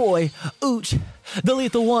been your boy, Ooch, the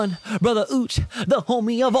lethal one, Brother Ooch, the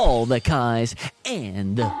homie of all the Kais,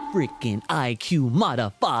 and the freaking IQ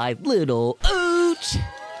modified little Ooch.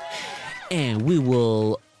 And we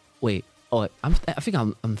will, wait, I think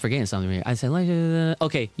I'm forgetting something here. I said,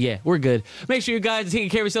 okay, yeah, we're good. Make sure you guys are taking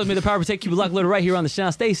care of yourselves. May the power protect you. Keep it locked, little right here on the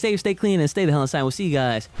channel. Stay safe, stay clean, and stay the hell inside. We'll see you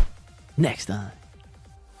guys next time.